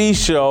TV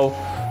show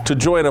to to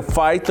join a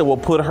fight that will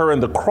put her in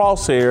the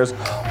crosshairs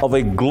of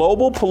a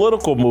global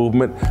political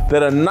movement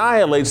that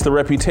annihilates the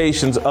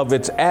reputations of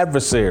its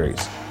adversaries.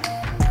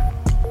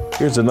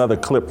 Here's another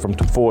clip from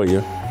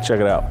Tafoya. Check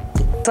it out.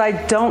 I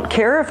don't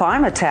care if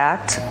I'm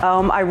attacked.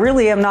 I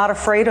really am not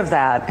afraid of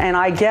that. And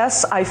I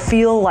guess I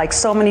feel like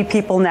so many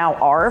people now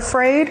are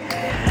afraid.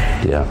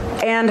 Yeah.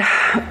 And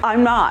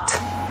I'm not.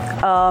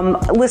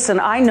 Listen,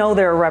 I know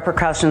there are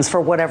repercussions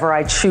for whatever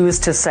I choose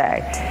to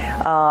say.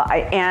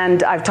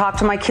 And I've talked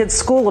to my kids'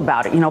 school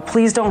about it. You know,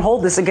 please don't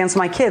hold this against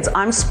my kids.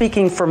 I'm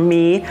speaking for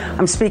me.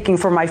 I'm speaking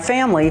for my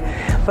family.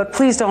 But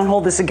please don't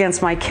hold this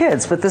against my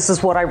kids. But this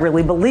is what I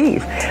really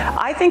believe.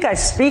 I think I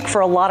speak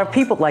for a lot of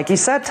people, like you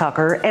said,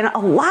 Tucker. And a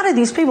lot of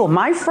these people,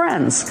 my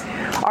friends,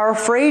 are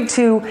afraid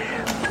to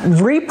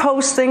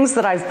repost things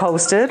that I've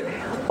posted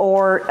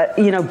or,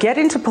 get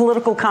into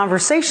political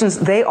conversations.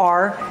 They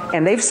are,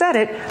 and they've said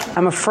it,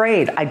 I'm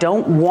afraid. I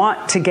don't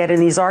want to get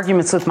in these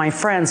arguments with my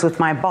friends, with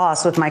my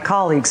boss, with my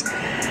colleagues.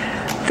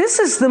 This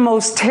is the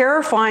most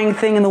terrifying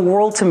thing in the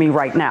world to me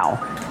right now,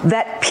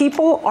 that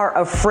people are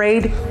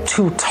afraid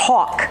to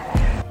talk.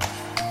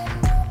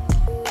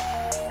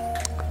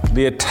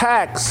 The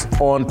attacks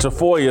on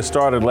Tafoya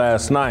started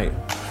last night.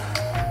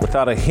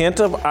 Without a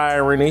hint of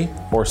irony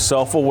or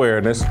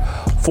self-awareness,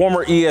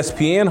 former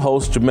ESPN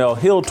host Jemele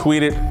Hill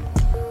tweeted,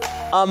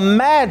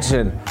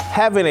 imagine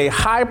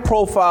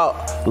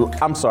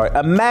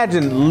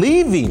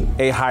leaving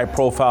a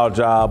high-profile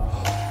job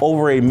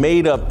over a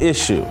made-up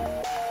issue.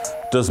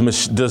 Does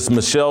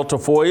Michele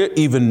Tafoya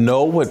even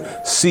know what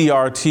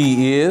CRT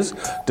is?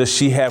 Does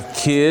she have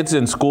kids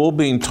in school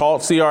being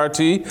taught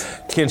CRT?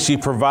 Can she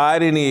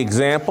provide any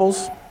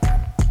examples?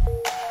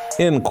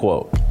 End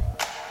quote.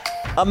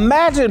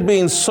 Imagine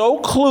being so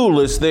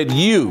clueless that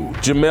you,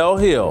 Jemele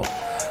Hill,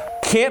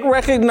 can't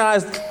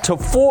recognize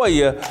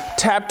Tafoya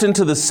tapped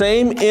into the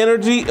same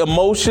energy,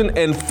 emotion,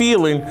 and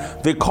feeling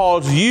that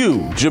caused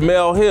you,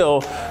 Jemele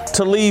Hill,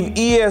 to leave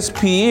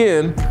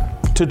ESPN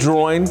to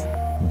join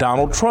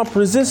Donald Trump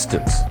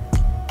resistance.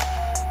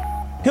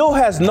 Hill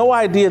has no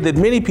idea that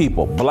many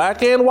people,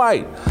 black and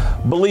white,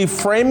 believe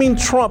framing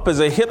Trump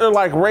as a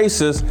Hitler-like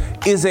racist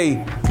is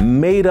a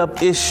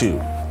made-up issue.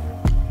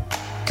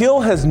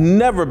 Hill has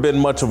never been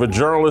much of a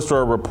journalist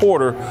or a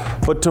reporter,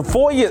 but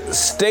Tafoya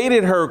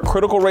stated her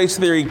critical race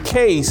theory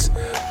case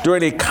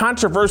during a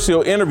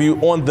controversial interview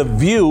on The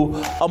View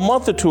a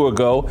month or two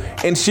ago,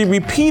 and she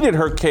repeated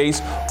her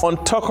case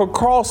on Tucker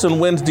Carlson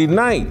Wednesday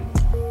night.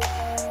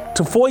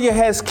 Tafoya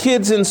has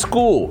kids in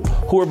school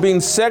who are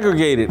being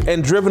segregated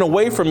and driven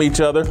away from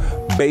each other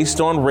based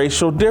on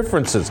racial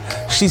differences.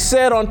 She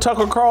said on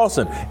Tucker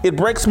Carlson, "It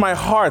breaks my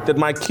heart that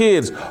my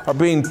kids are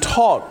being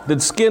taught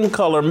that skin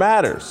color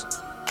matters."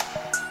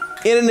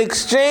 In an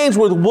exchange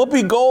with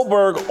Whoopi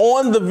Goldberg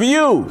on The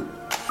View,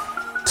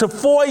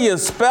 Tafoya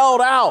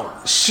spelled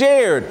out,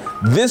 shared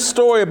this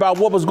story about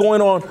what was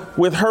going on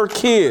with her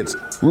kids.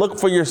 Look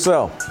for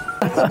yourself.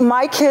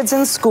 My kids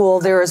in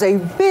school, there is a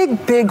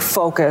big, big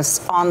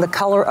focus on the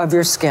color of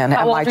your skin.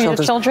 How old are your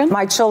children?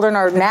 My children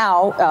are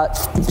now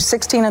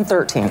 16 and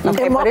 13.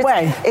 Okay, in what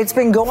way? It's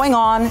been going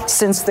on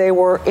since they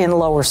were in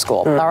lower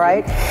school, all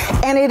right?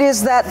 And it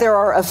is that there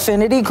are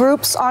affinity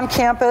groups on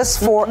campus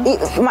for,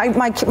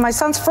 my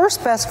son's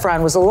first best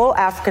friend was a little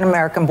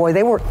African-American boy.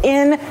 They were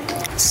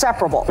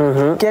inseparable.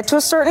 Get to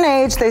a certain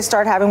age, they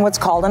start having what's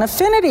called an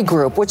affinity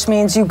group, which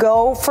means you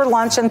go for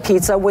lunch and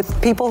pizza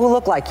with people who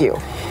look like you.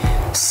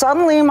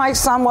 Suddenly, my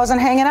son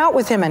wasn't hanging out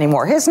with him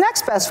anymore. His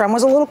next best friend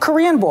was a little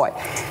Korean boy.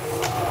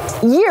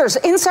 Years,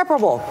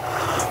 inseparable.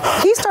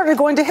 He started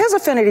going to his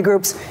affinity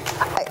groups.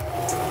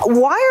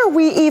 Why are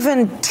we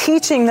even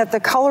teaching that the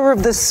color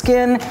of the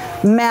skin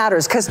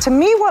matters? Because to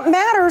me, what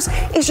matters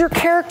is your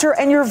character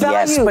and your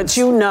values. Yes, but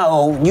you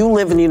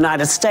live in the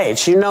United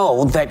States. You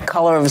know that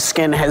color of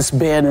skin has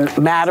been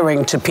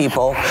mattering to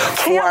people.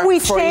 Can't we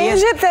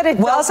change it that it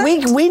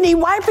doesn't? We need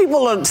white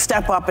people to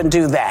step up and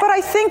do that. But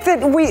I think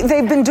that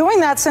they've been doing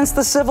that since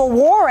the Civil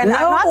War, and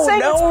I'm not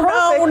saying it's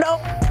perfect.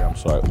 No. I'm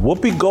sorry.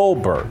 Whoopi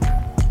Goldberg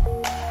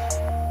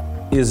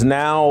is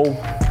now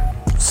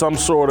some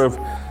sort of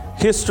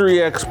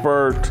history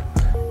expert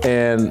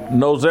and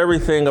knows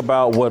everything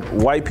about what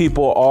white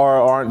people are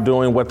or aren't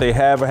doing, what they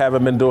have or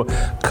haven't been doing.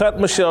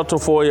 Cut Michele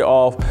Tafoya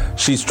off.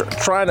 She's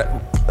trying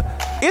to.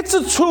 It's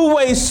a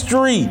two-way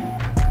street.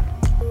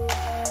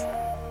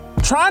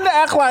 Trying to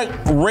act like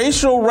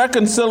racial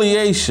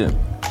reconciliation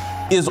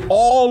is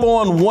all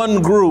on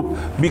one group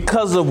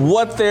because of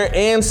what their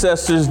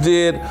ancestors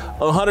did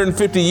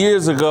 150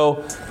 years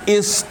ago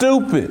is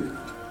stupid.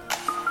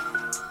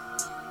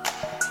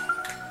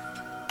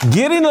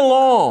 Getting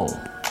along,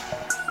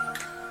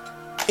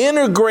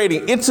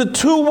 integrating, it's a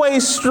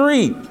two-way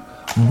street.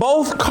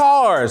 Both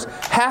cars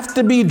have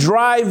to be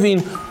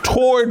driving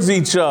towards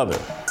each other.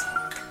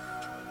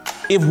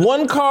 If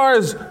one car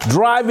is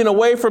driving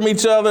away from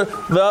each other,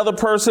 the other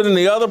person and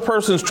the other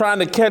person's trying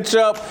to catch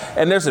up,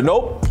 and they're saying,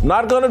 nope,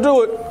 not gonna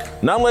do it.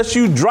 Not unless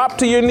you drop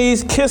to your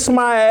knees, kiss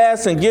my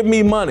ass, and give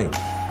me money.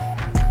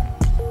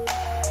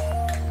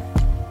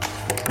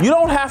 You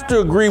don't have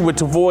to agree with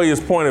Tafoya's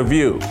point of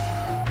view,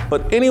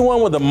 but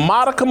anyone with a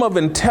modicum of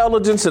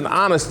intelligence and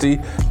honesty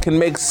can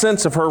make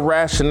sense of her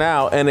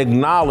rationale and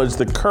acknowledge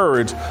the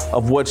courage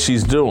of what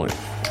she's doing.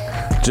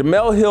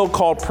 Jemele Hill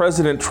called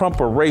President Trump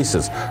a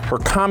racist. Her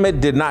comment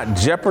did not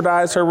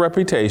jeopardize her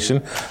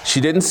reputation. She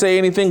didn't say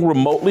anything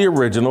remotely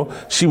original.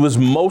 She was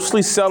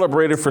mostly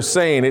celebrated for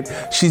saying it.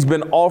 She's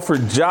been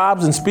offered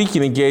jobs and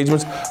speaking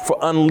engagements for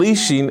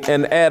unleashing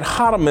an ad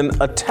hominem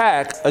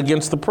attack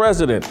against the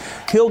president.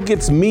 Hill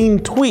gets mean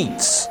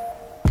tweets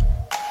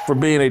for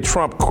being a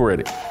Trump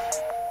critic.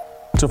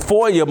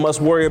 Tafoya must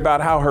worry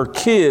about how her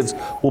kids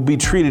will be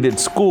treated at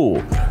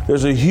school.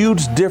 There's a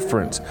huge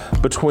difference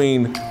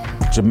between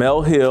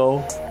Jemele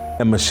Hill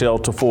and Michele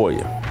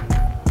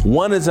Tafoya.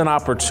 One is an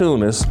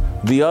opportunist,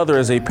 the other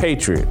is a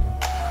patriot.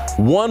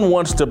 One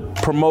wants to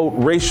promote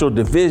racial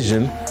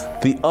division,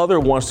 the other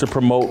wants to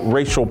promote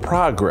racial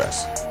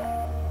progress.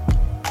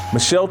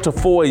 Michele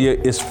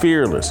Tafoya is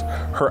fearless.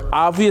 Her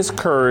obvious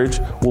courage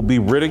will be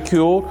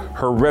ridiculed,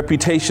 her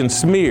reputation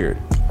smeared.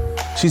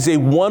 She's a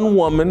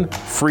one-woman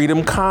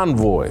freedom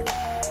convoy.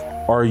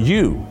 Are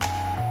you,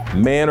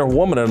 man or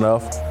woman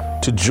enough,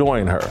 to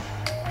join her?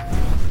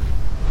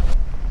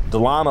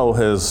 Delano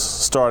has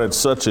started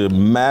such a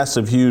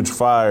massive, huge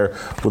fire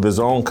with his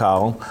own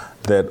column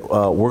that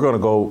we're going to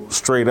go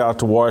straight out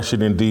to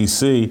Washington,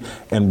 D.C.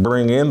 and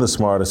bring in the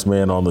smartest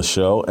man on the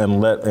show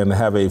and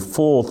have a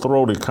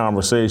full-throated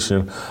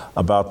conversation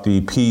about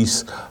the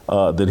piece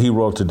that he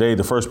wrote today,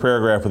 the first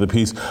paragraph of the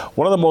piece.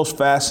 One of the most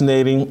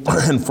fascinating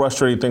and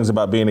frustrating things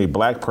about being a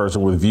black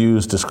person with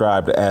views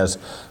described as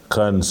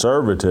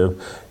conservative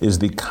is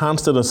the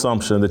constant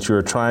assumption that you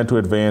are trying to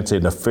advance a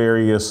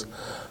nefarious,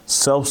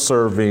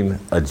 self-serving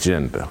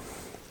agenda.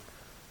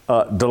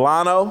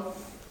 Delano,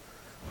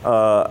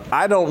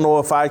 I don't know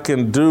if I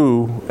can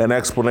do an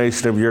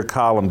explanation of your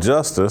column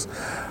justice.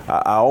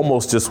 I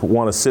almost just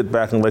want to sit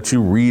back and let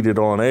you read it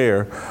on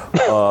air.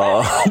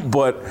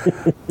 But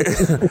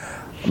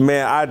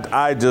man,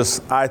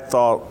 I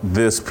thought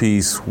this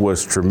piece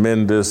was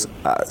tremendous.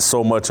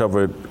 So much of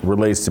it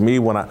relates to me.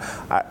 When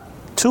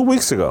 2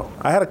 weeks ago,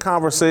 I had a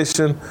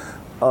conversation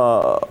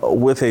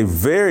with a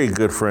very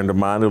good friend of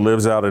mine who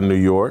lives out in New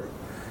York,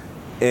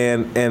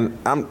 and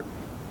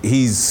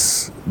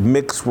he's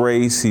mixed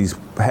race. He's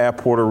half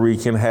Puerto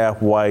Rican, half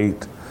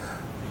white,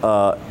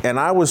 and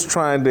I was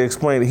trying to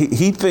explain.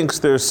 He thinks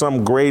there's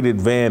some great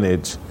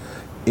advantage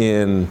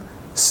in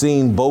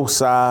seeing both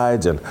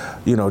sides, and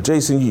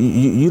Jason,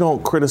 you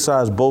don't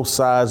criticize both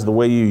sides the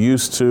way you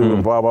used to,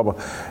 and blah blah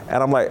blah.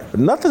 And I'm like,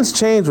 nothing's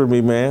changed with me,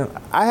 man.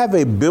 I have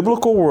a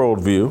biblical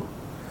worldview.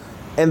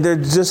 And there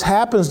just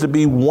happens to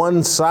be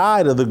one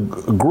side of the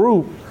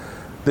group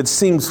that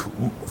seems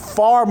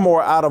far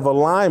more out of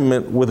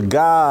alignment with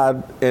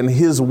God and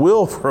His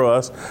will for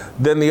us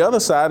than the other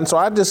side. And so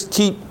I just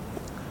keep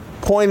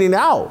pointing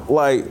out,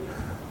 like,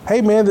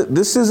 hey, man,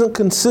 this isn't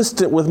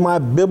consistent with my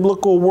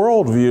biblical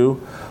worldview.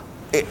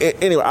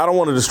 Anyway, I don't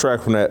want to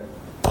distract from that.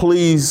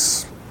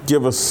 Please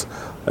give us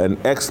an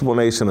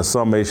explanation, a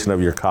summation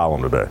of your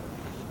column today.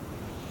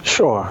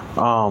 Sure.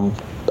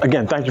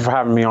 Again, thank you for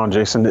having me on,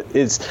 Jason.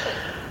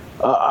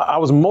 I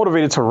was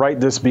motivated to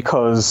write this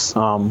because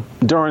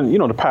during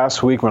the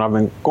past week, when I've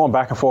been going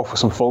back and forth with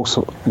some folks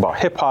about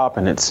hip hop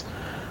and its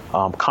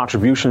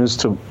contributions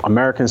to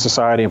American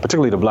society and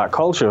particularly to black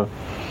culture,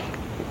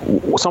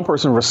 some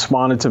person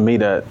responded to me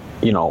that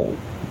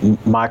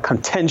my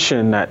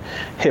contention that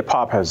hip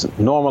hop has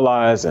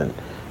normalized and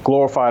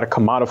glorified or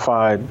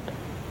commodified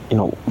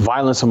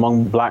violence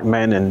among black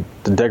men and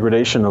the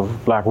degradation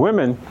of black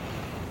women.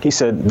 He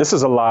said, this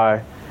is a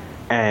lie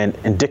and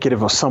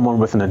indicative of someone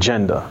with an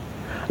agenda.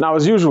 Now,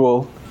 as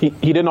usual, he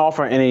didn't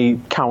offer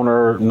any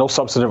counter, no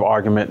substantive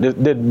argument.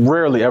 There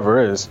rarely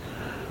ever is.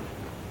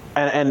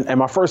 And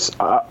my first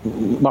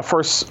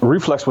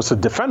reflex was to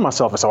defend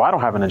myself and say, I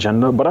don't have an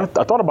agenda. But I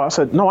thought about it, I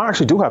said, no, I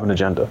actually do have an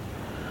agenda.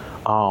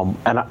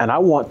 And I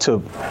want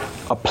to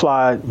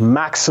apply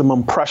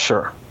maximum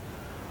pressure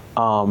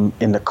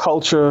in the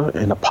culture,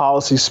 in the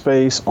policy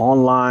space,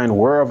 online,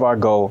 wherever I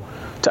go,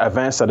 to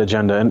advance that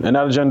agenda. And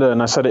that agenda,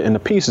 and I said it in the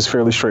piece, is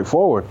fairly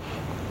straightforward.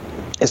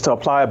 It's to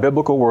apply a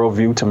biblical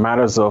worldview to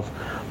matters of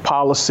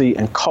policy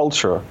and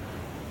culture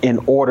in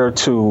order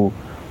to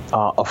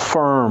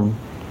affirm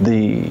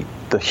the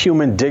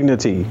human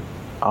dignity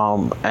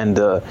and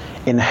the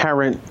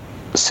inherent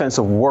sense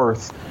of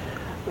worth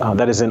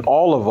that is in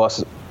all of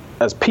us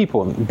as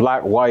people,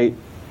 black, white,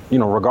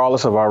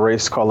 regardless of our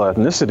race, color,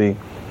 ethnicity,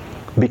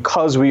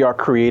 because we are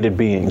created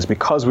beings,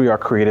 because we are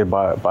created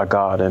by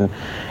God. And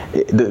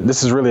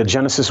this is really a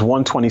Genesis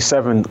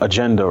 1:27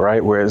 agenda,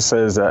 right? Where it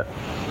says that,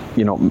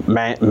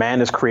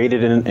 man is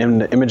created in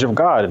the image of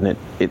God, and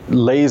it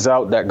lays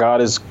out that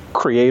God is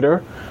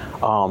creator,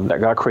 that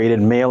God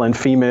created male and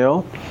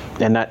female,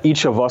 and that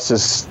each of us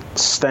is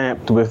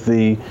stamped with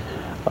the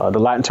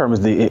Latin term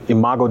is the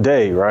imago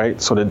Dei,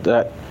 right? So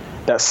that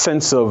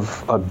sense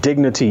of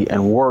dignity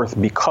and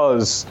worth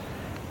because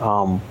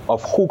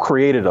of who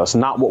created us,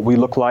 not what we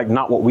look like,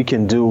 not what we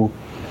can do.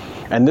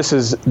 And this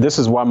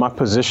is why my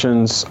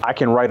positions, I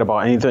can write about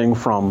anything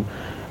from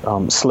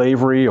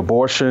slavery,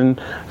 abortion,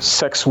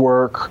 sex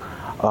work,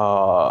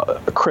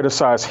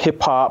 criticize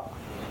hip hop,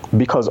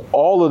 because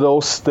all of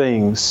those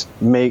things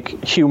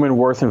make human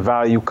worth and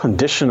value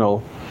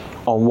conditional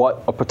on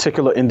what a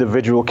particular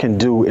individual can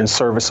do in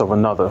service of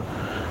another,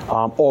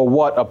 or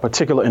what a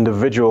particular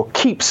individual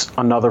keeps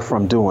another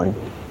from doing.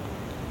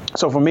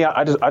 So for me,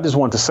 I just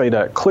want to say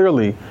that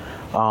clearly,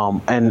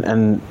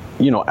 and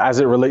you know, as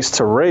it relates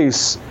to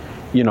race,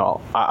 you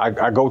know,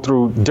 I go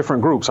through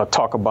different groups. I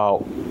talk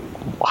about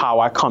how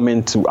I come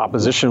into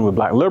opposition with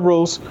black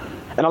liberals,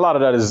 and a lot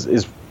of that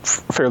is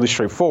fairly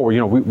straightforward.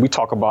 You know, we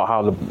talk about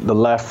how the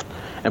left,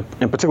 and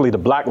particularly the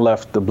black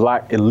left, the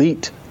black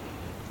elite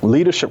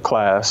leadership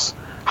class,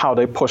 how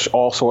they push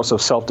all sorts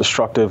of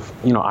self-destructive,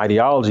 you know,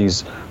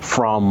 ideologies,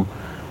 from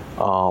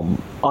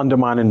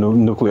undermining the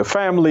nuclear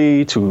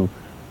family to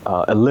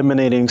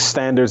eliminating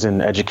standards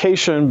in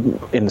education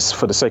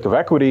for the sake of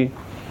equity.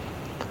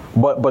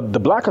 But the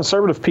black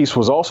conservative piece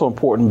was also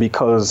important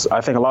because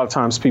I think a lot of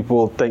times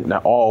people think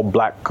that all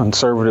black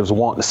conservatives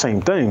want the same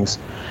things.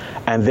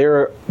 And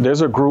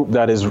there's a group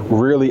that is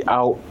really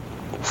out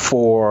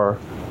for,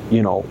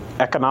 you know,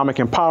 economic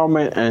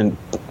empowerment and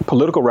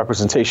political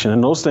representation.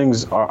 And those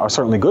things are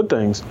certainly good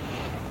things.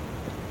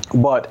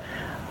 But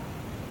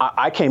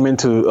I came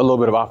into a little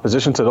bit of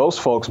opposition to those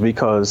folks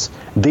because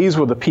these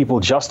were the people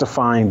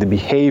justifying the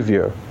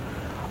behavior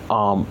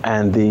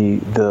and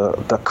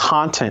the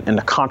content and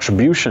the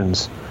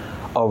contributions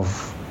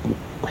of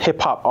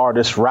hip hop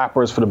artists,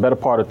 rappers for the better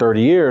part of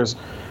 30 years,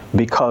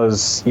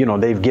 because, you know,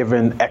 they've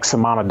given X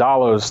amount of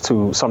dollars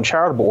to some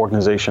charitable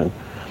organization.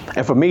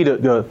 And for me,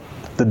 the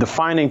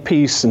defining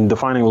piece and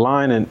defining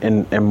line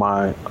in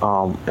my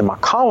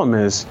column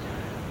is,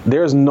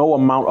 there's no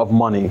amount of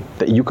money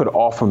that you could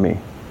offer me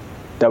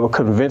that would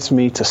convince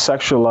me to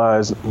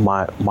sexualize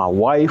my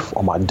wife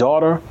or my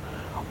daughter,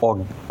 or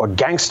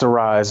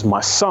gangsterize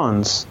my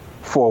sons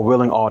for a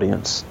willing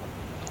audience.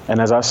 And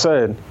as I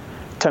said,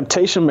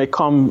 temptation may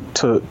come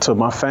to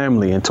my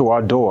family and to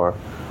our door,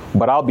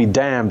 but I'll be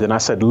damned, and I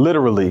said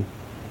literally,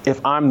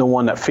 if I'm the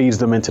one that feeds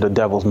them into the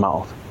devil's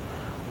mouth.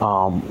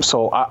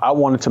 So I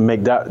wanted to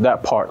make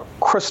that part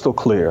crystal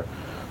clear.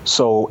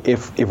 So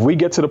if we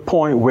get to the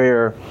point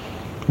where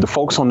the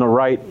folks on the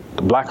right,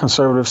 the black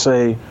conservatives,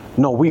 say,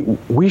 no,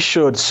 we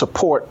should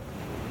support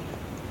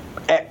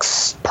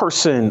X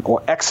person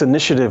or X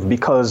initiative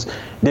because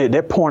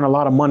they're pouring a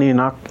lot of money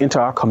into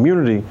our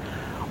community,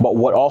 but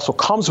what also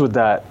comes with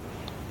that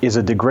is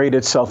a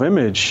degraded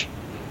self-image,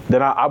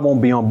 then I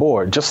won't be on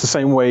board. Just the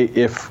same way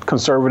if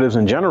conservatives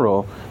in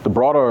general, the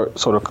broader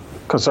sort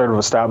of conservative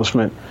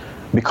establishment,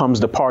 becomes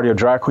the party of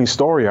drag queen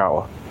story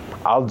hour,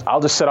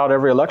 I'll just sit out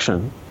every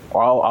election,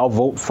 or I'll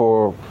vote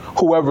for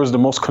whoever's the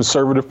most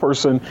conservative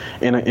person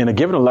in a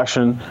given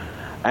election,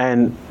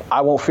 and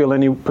I won't feel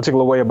any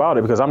particular way about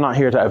it because I'm not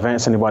here to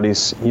advance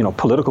anybody's, you know,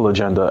 political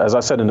agenda. As I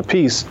said in the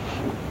piece,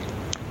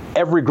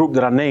 every group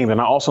that I named,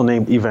 and I also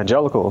named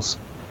evangelicals,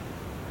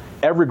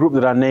 every group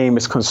that I name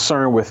is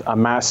concerned with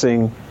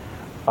amassing,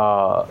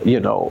 you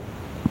know,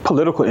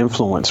 political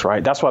influence,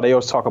 right? That's why they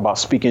always talk about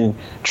speaking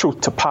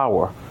truth to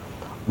power.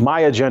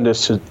 My agenda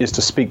is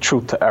to speak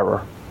truth to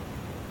error.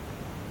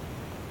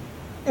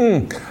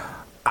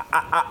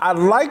 I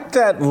like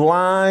that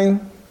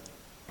line,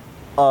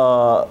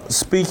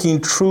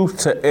 speaking truth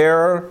to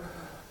error,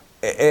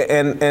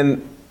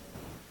 and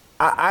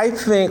I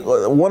think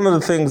one of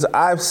the things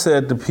I've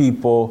said to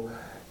people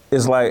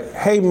is like,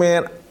 hey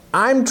man,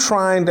 I'm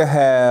trying to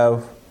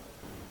have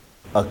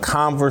a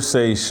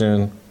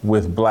conversation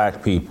with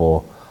black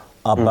people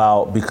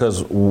about,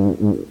 because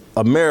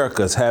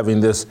America's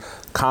having this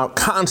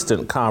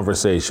constant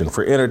conversation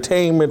for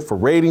entertainment, for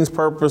ratings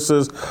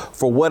purposes,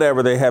 for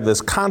whatever. They have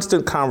this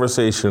constant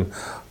conversation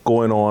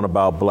going on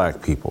about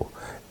black people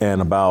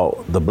and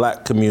about the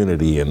black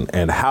community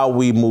and how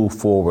we move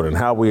forward and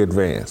how we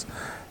advance.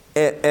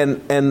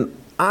 And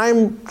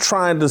I'm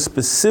trying to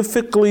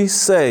specifically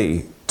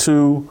say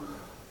to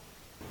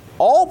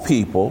all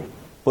people,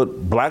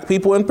 but black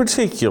people in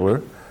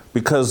particular,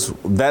 because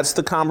that's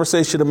the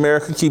conversation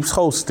America keeps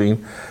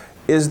hosting,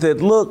 is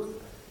that, look,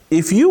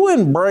 if you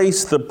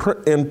embrace the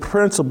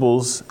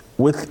principles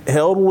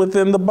held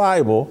within the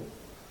Bible,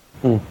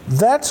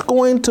 that's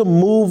going to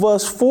move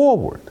us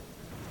forward.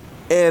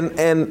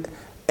 And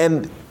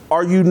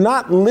are you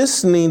not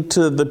listening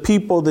to the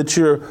people that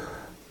you're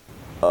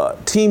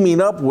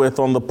teaming up with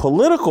on the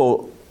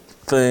political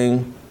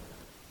thing?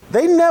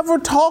 They never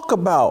talk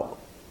about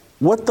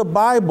what the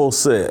Bible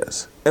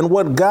says and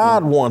what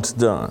God wants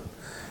done.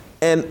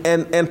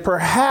 And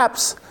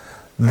perhaps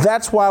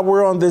that's why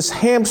we're on this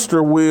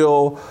hamster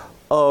wheel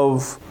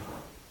of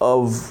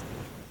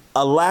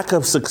a lack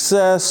of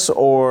success,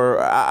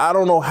 or I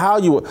don't know how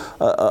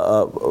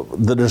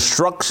the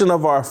destruction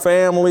of our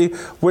family.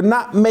 We're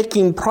not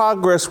making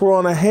progress. We're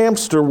on a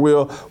hamster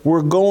wheel.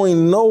 We're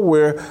going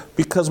nowhere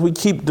because we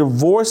keep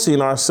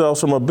divorcing ourselves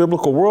from a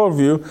biblical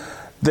worldview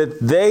that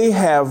they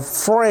have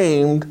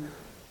framed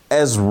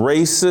as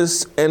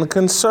racist and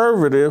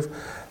conservative.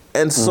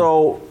 And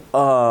so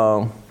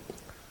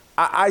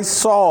I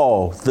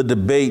saw the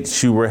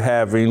debates you were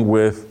having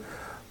with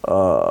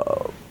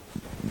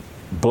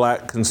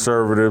black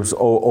conservatives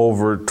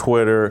over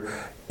Twitter.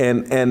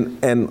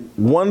 And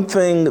one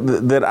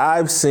thing that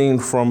I've seen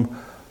from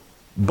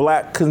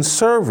black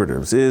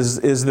conservatives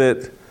is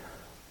that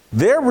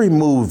they're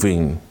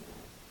removing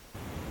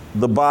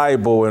the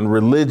Bible and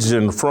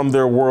religion from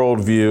their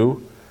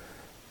worldview,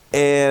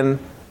 and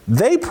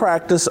they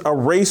practice a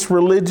race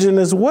religion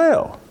as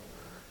well.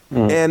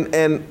 And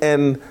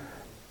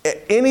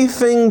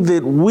anything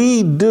that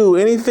we do,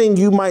 anything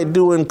you might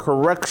do in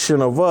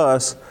correction of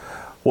us,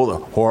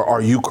 well, or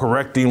are you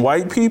correcting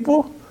white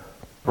people?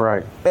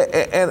 Right.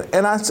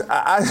 And I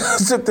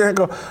sit there and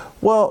go,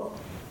 well,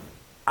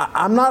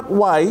 I'm not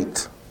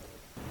white.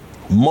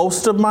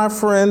 Most of my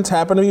friends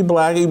happen to be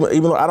black,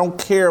 even though I don't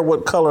care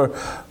what color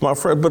my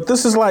friend. But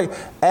this is like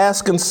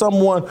asking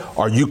someone,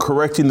 are you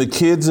correcting the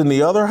kids in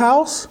the other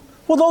house?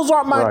 Well, those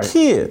aren't my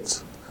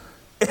kids.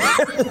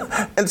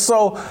 And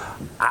so,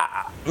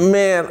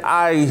 man,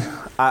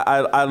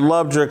 I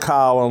loved your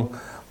column.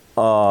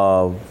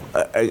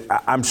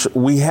 I'm sure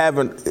we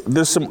haven't.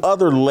 There's some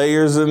other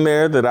layers in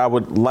there that I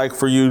would like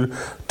for you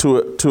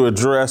to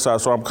address.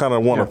 So I'm kind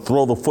of want to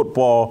throw the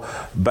football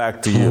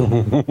back to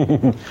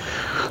you.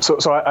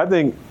 So I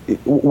think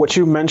what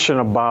you mentioned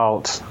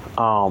about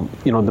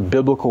the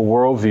biblical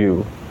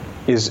worldview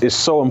is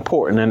so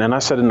important. And I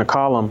said in the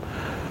column,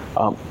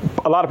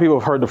 a lot of people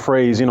have heard the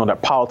phrase,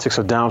 that politics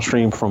are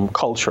downstream from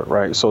culture,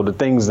 right? So the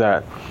things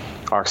that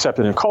are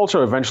accepted in culture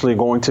are eventually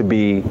going to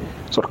be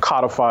sort of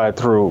codified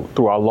through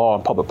our law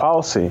and public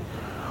policy.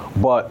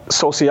 But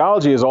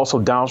sociology is also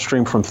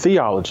downstream from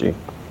theology.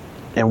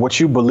 And what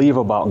you believe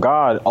about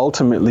God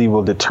ultimately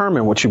will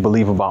determine what you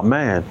believe about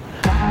man.